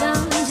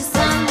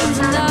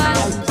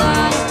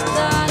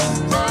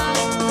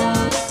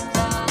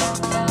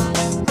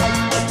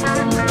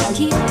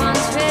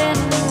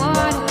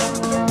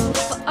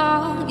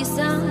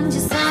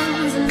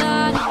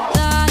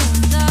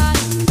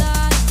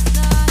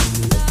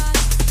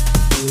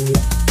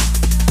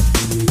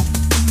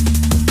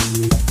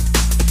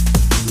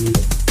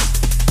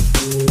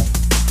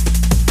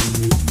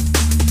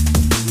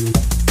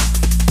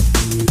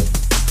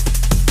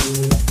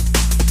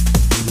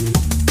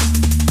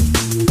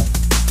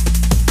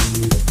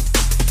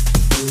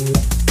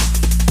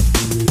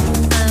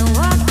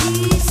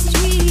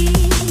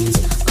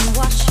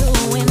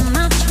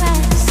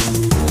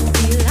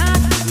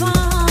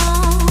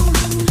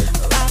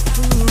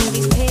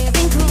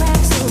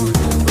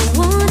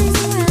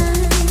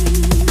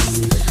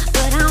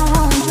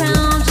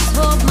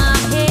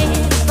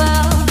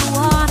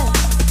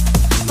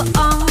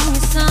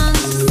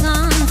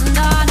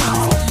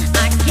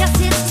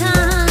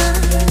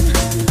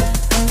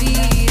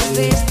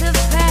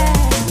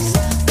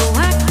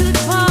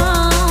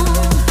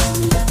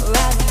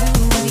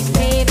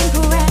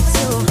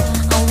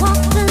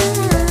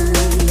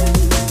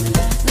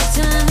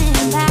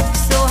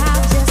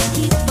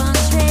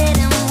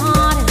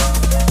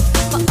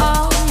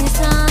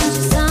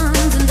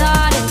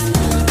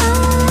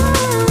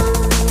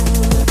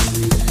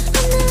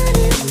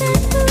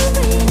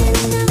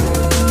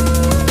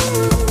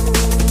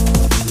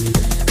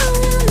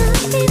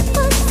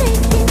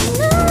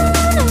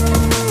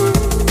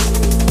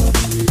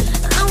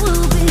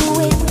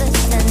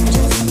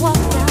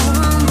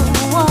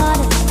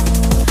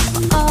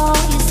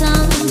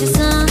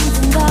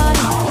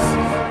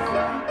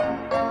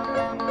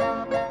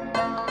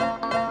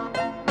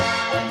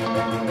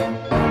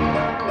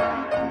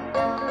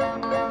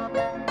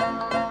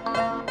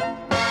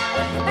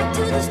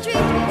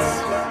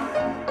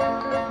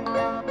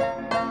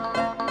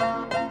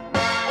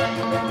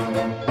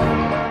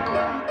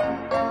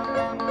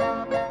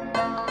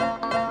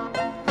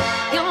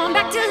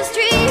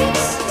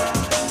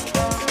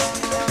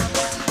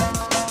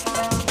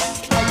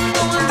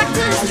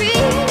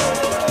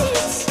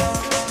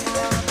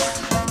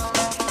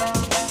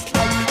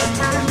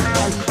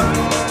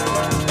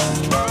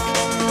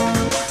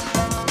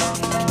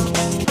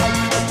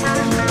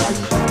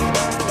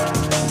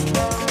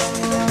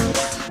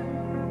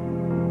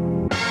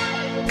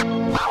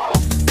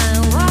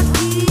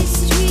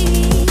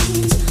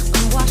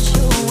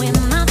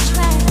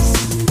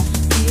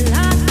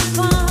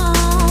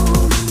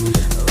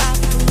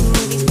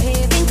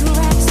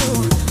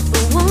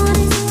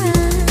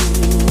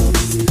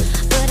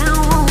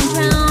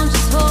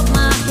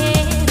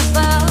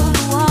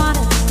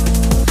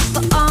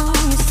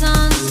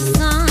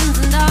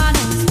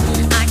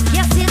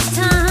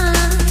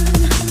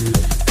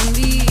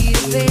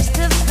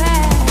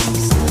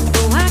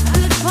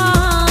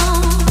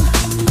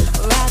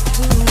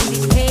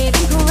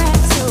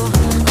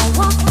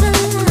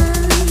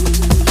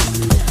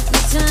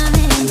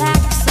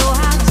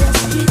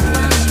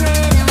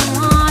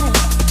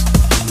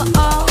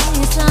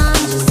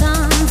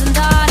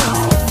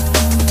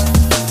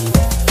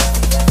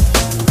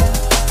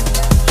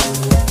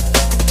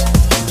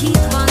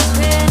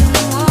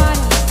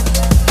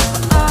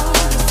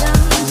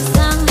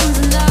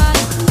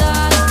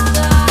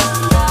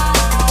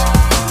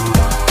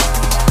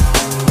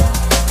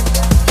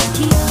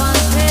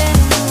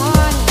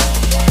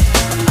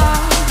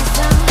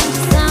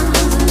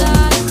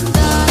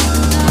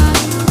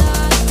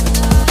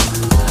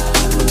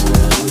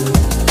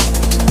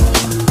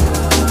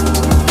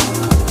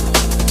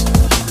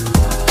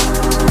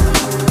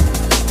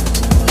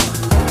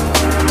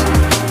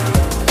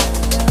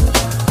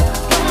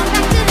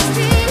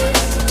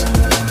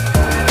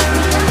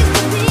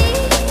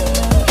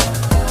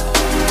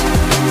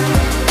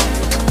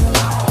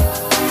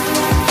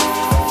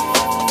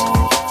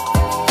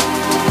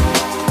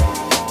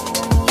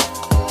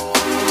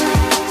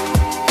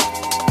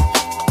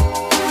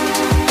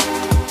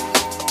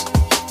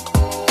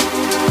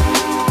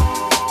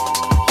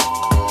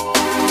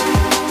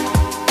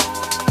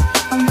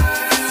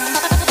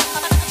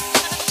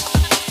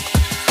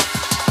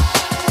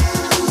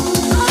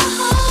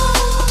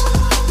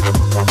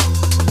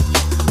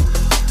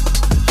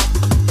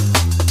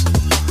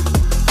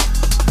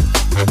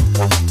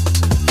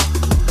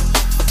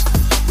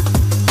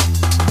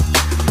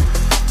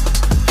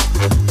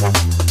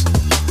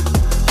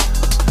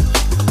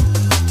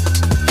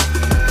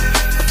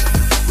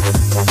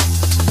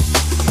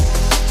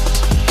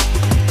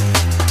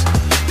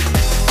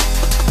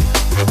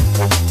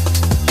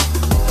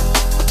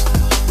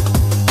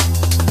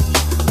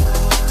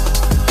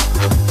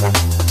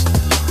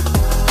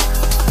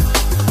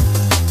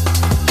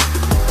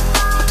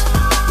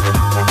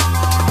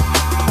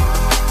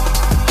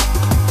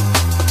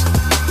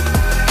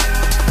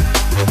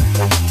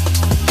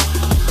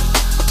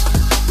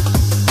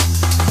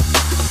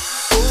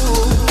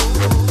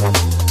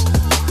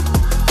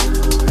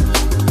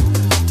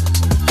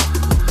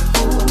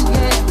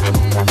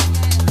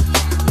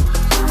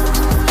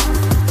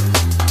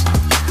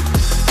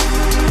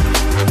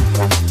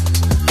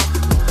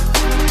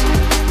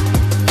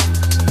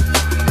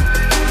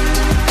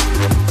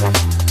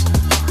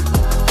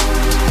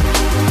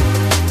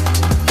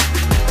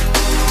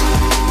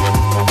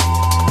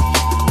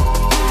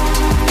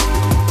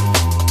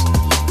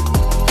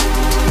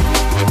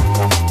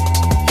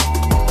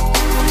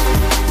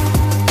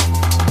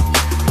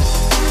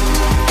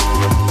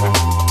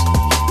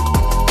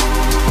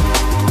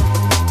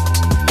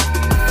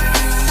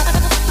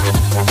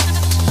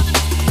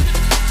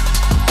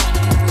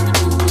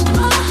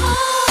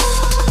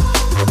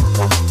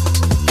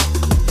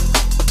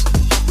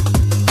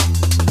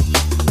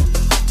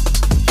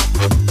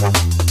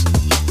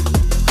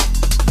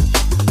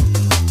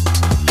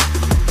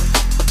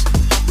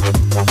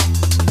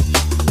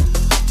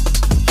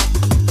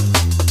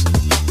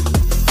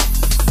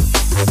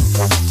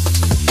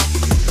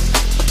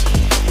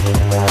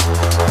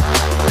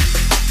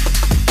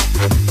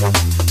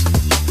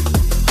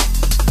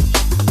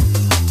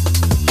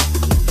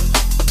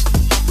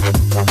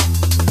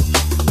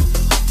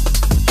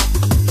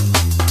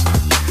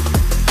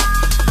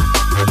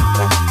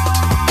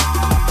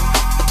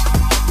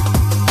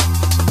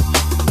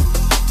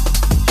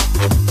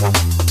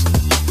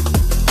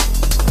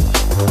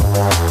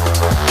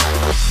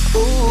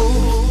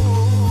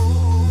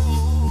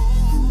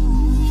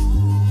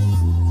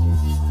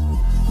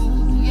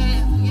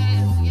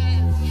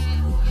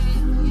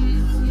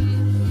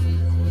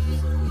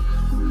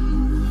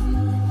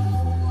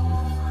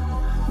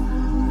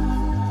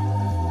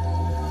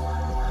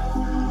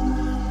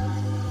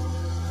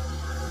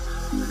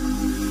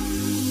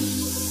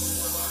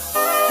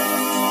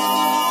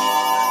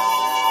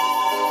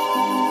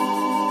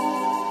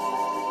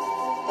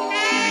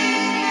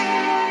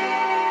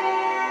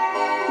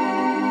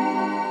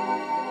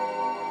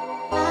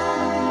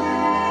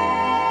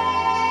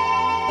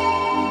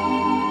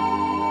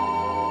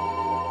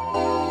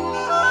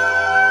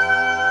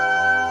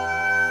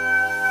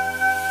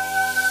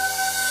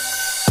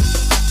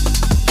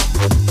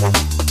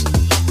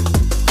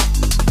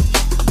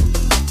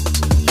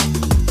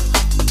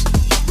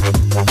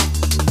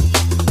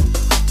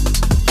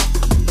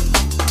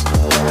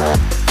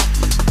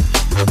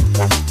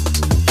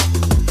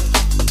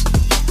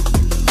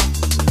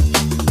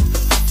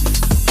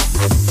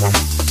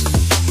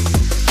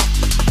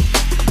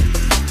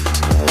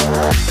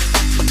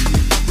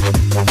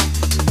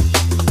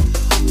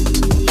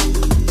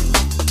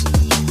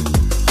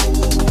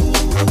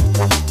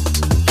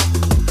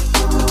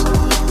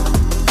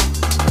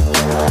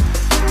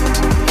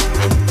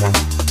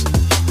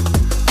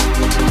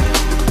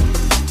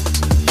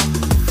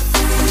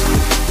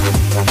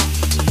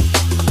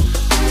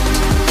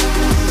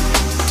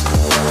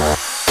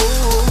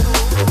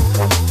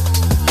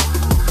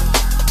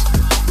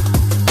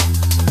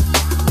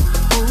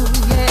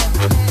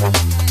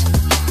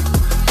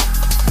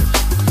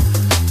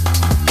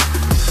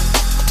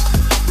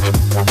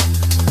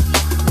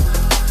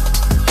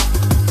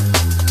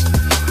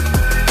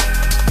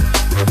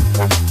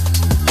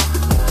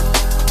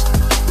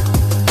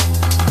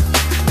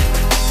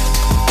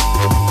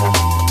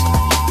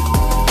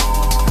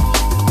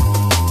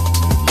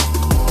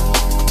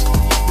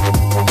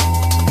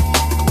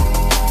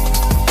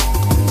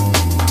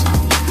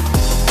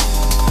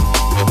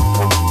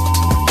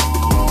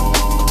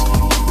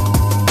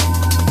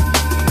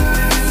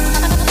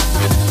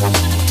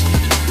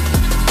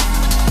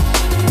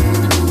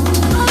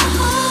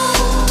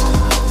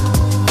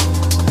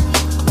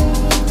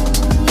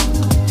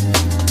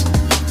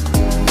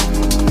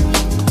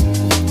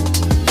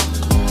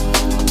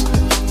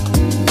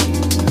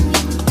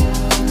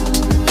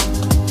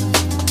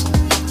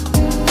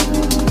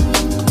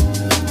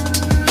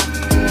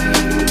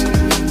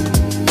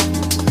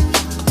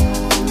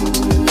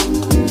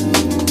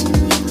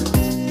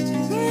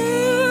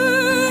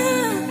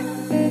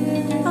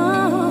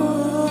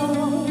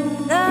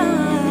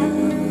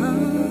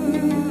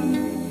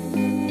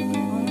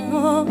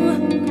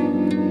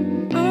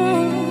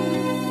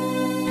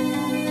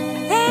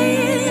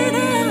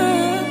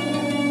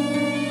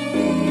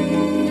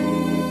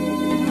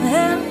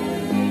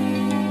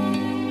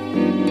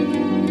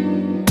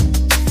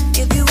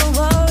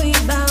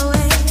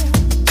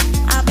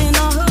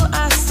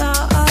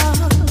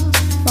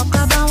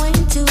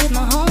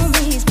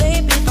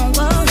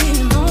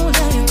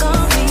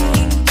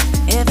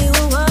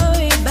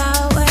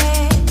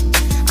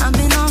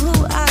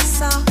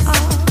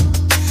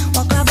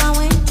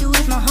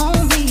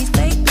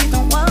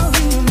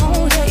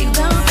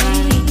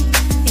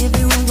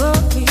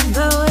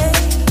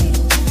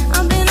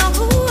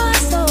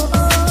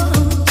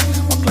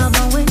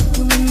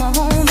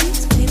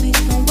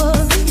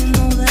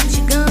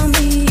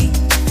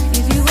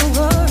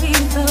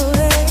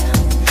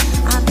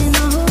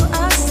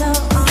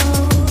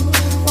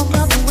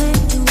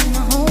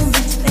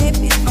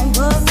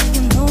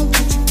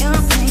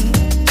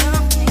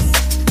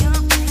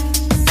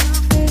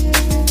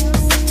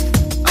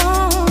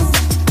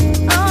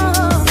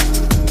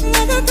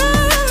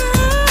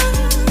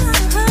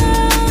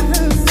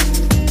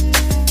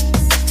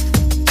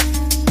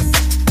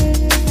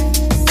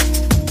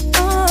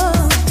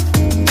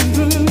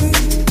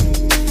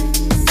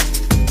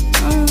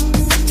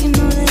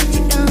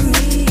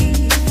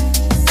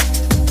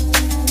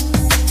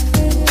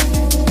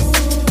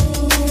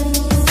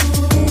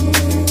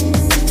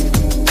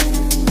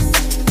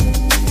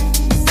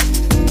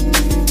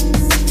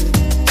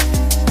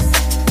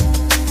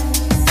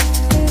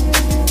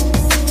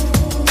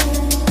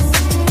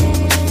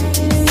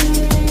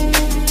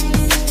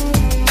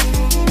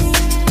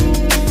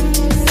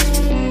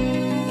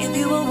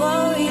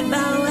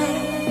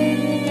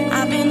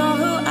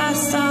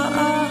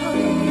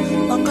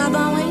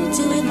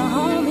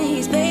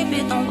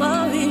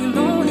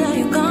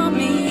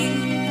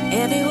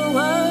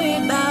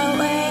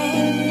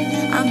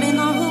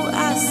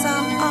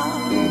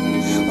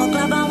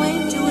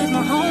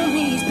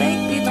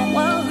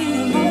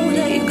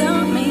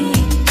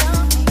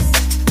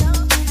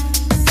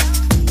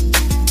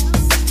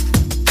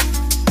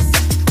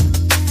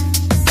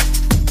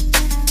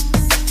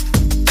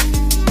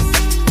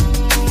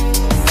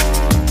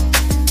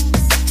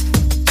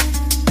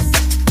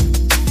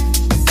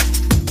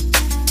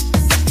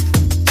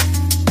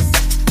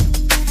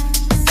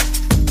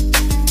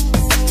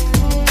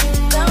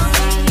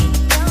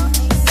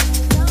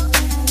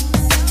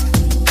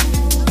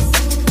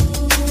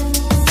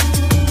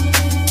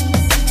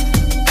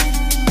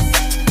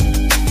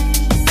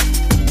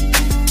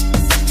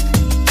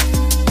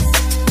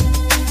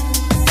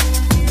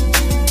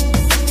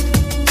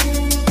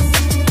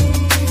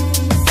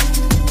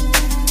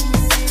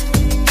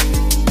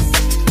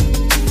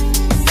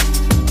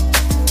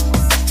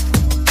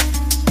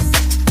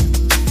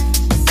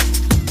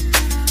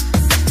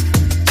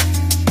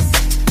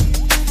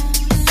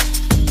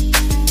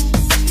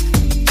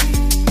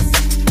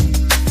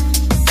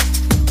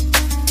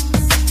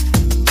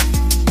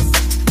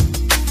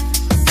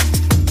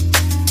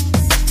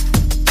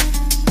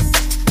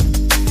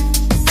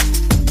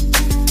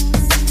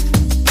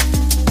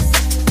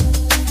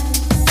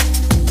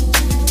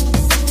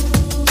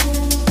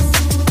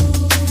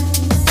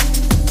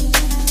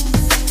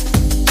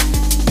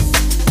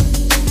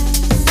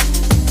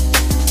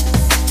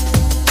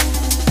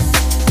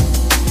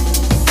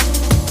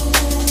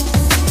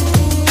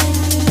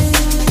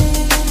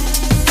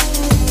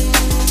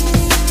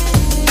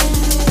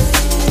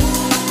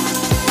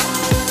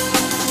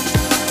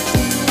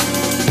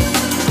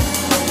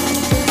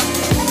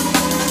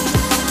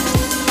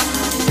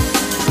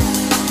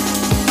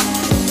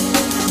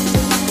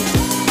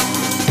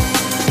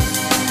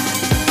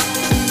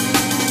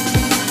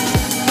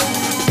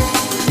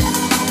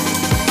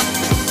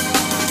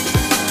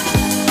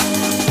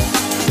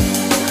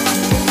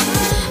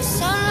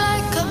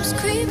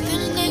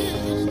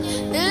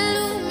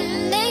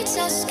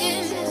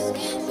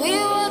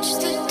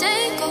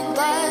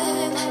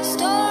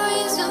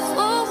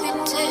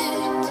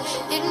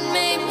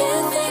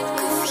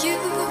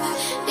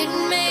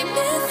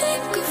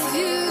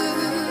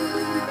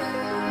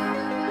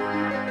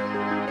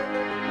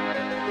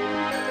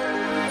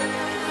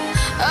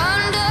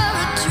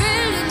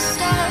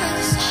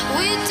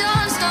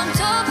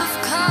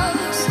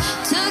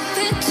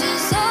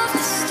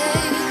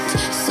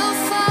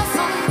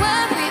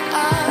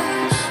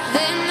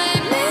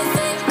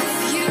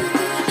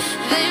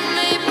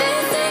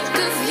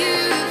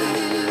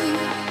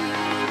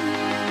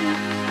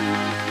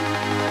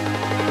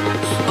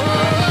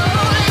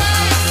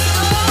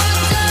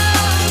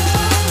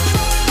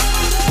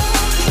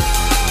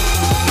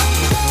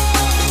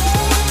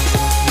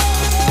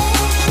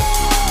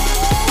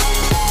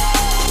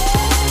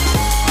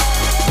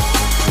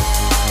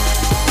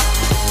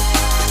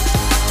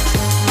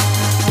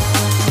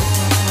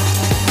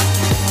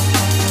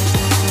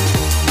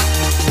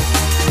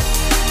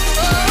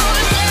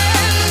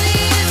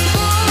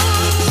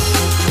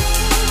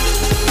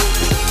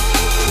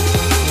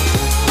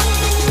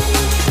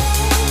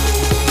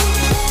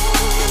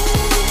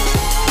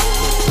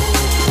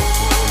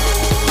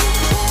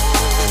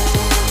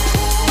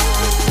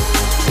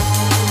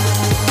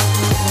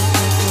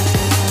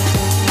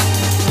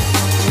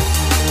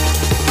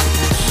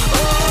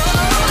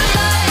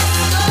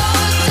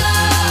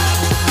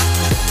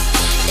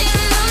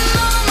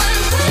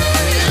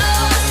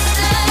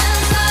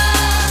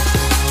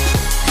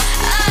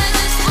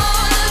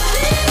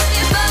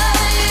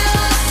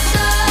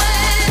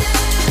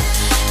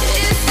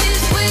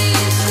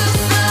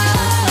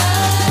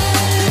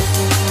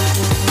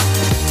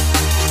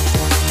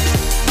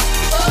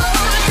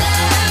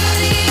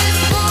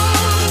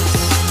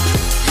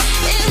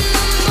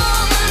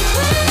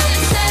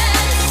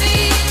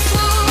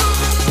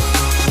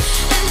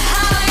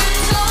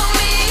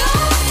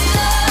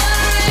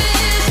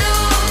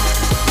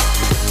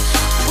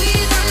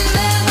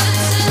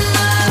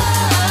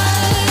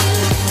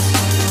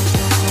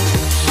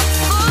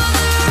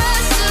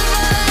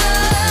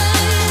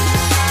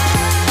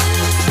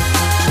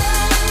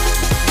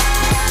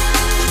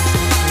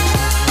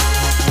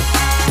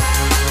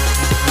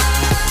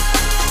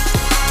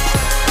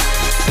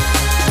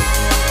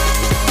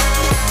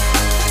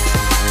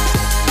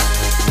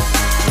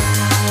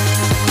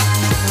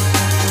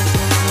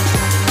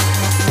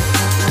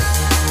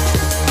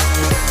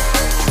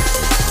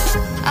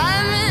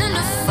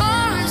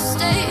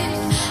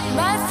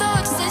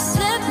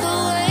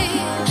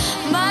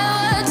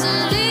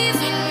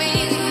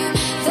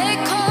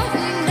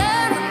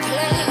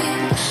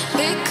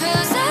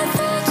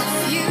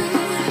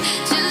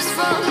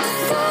These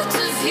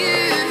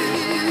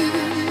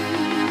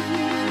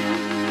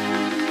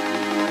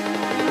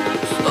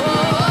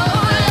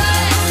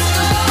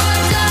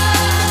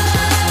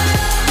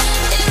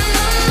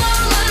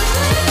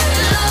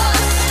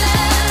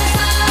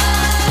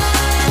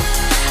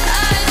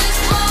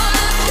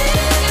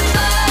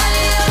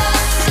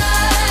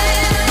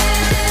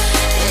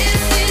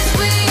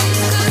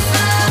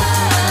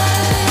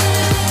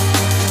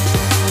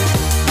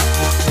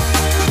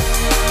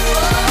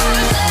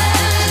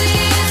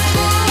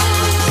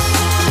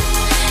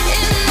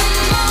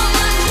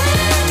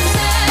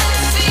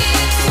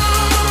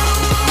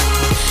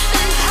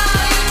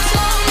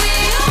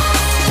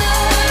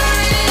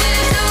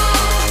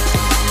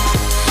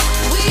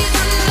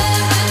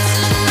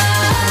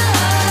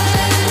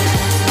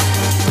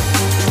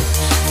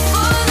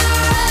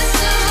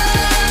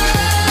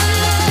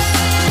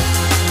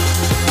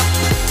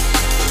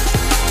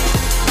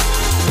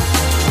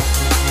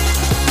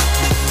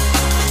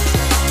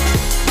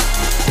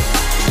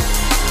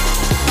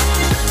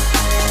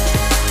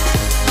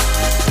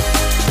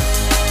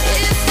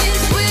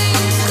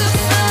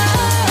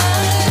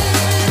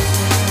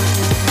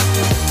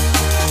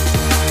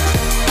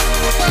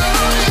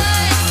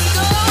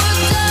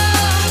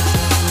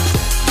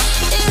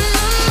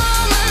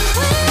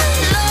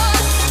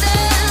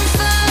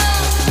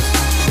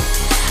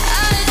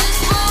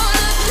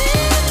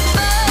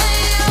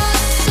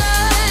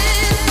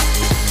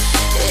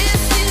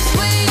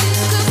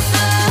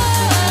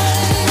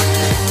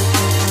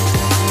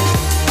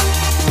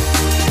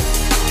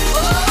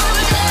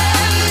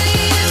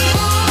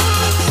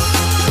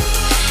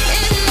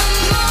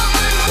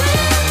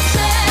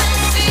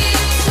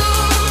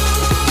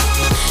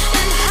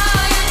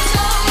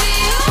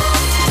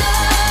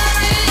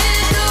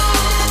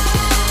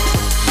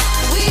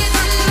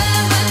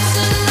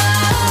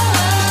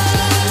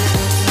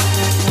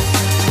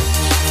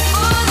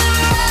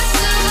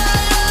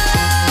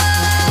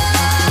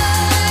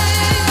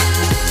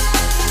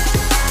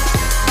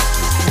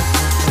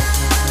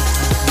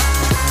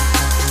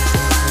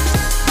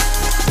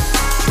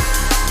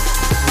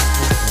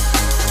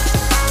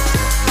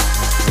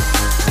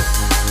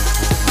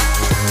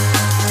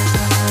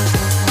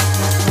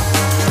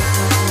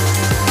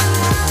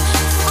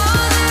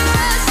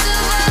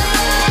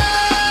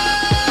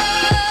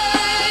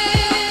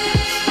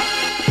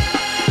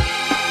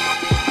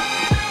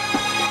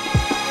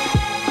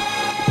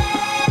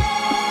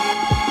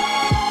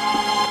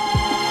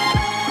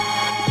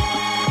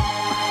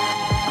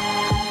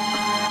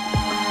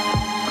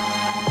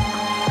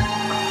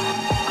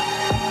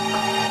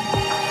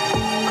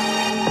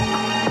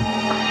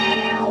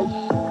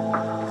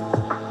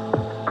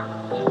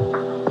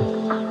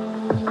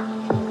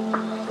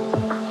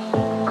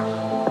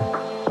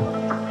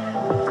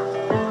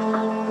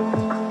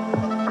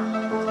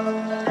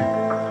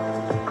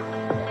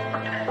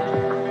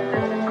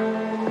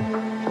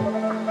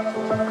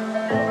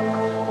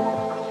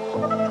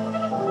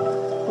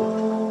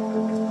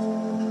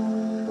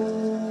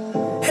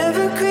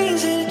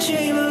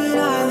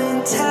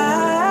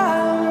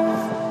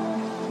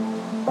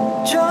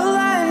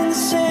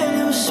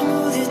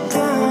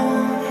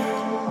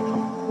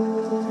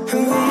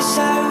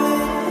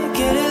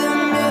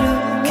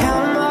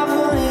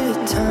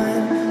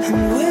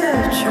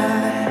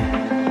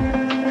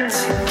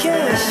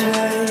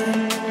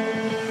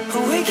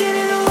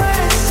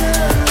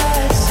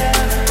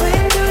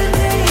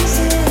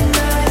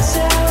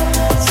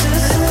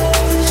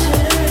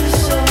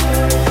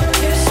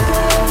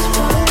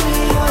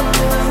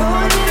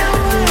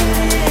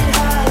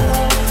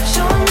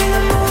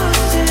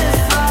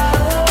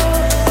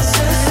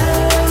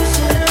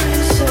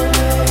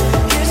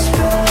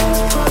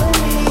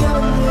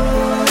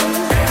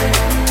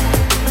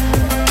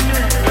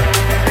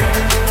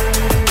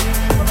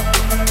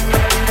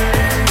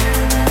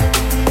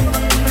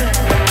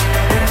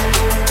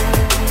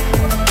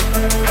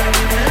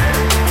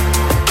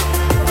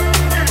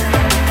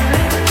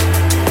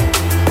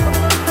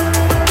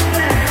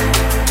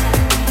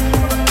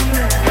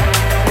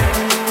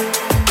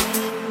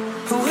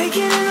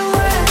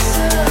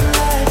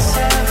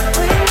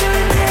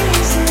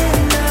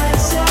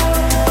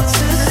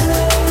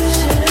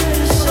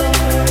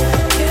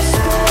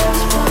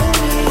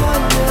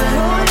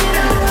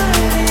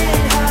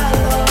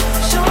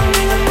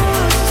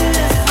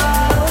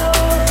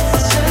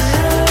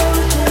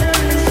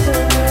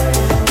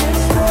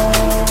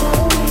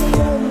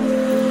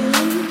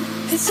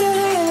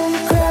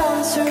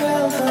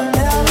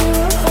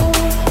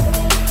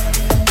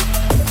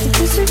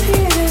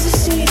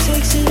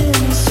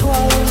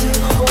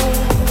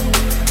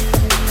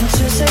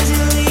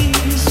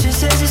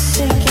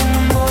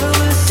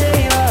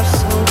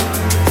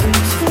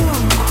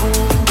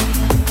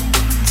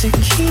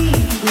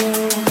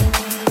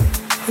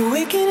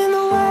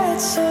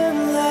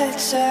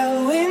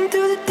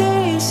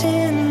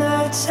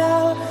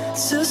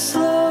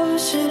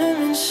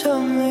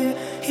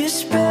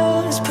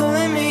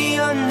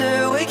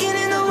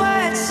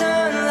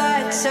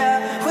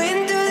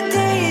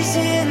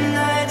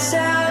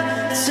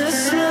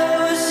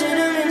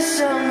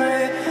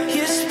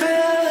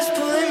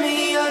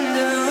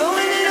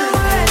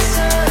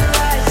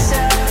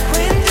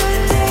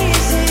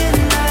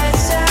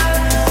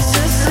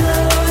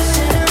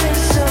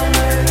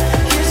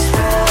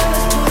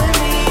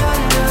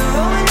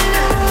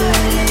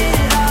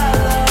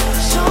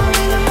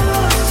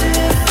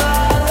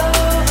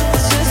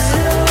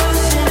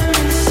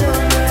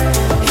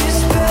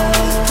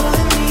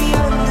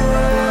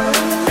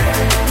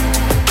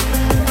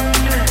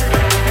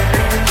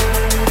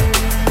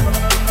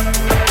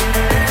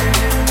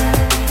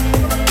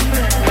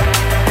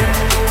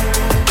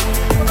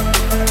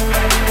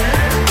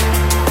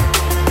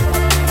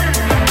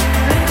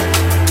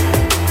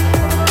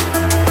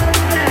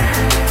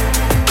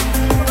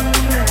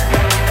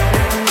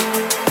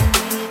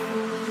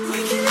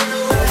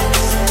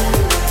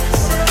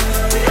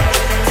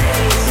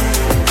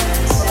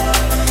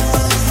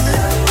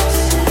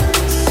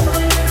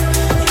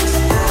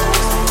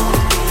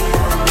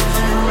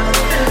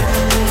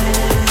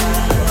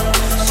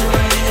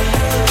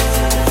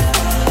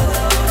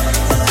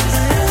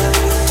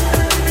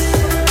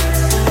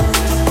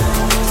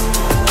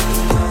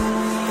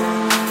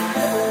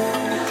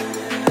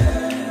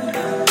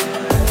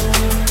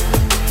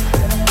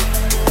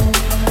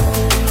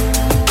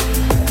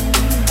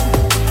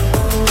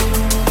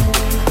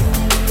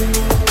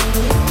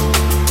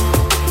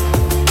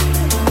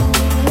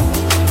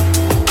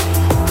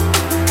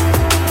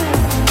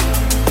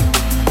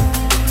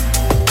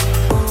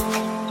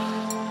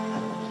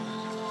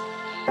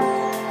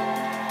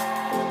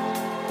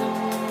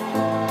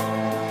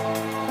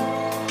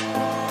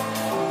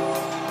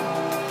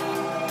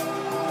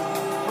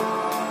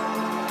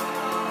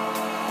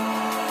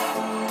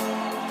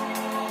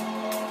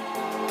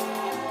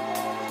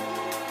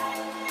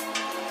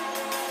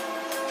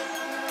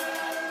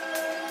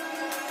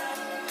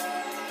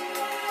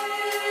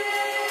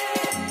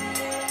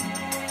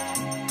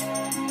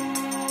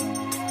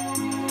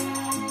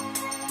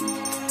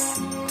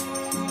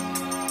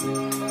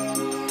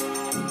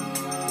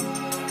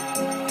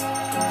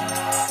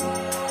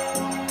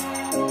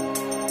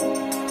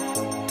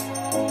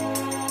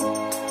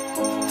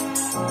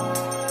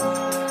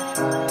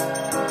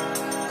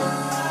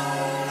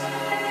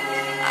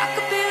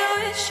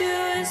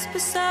whisper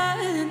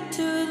silent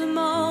to the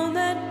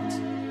moment.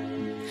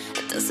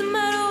 It doesn't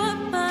matter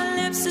what my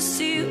lips are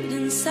sealed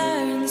in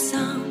siren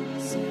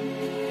sounds.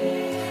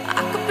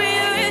 I could be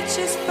your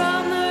richest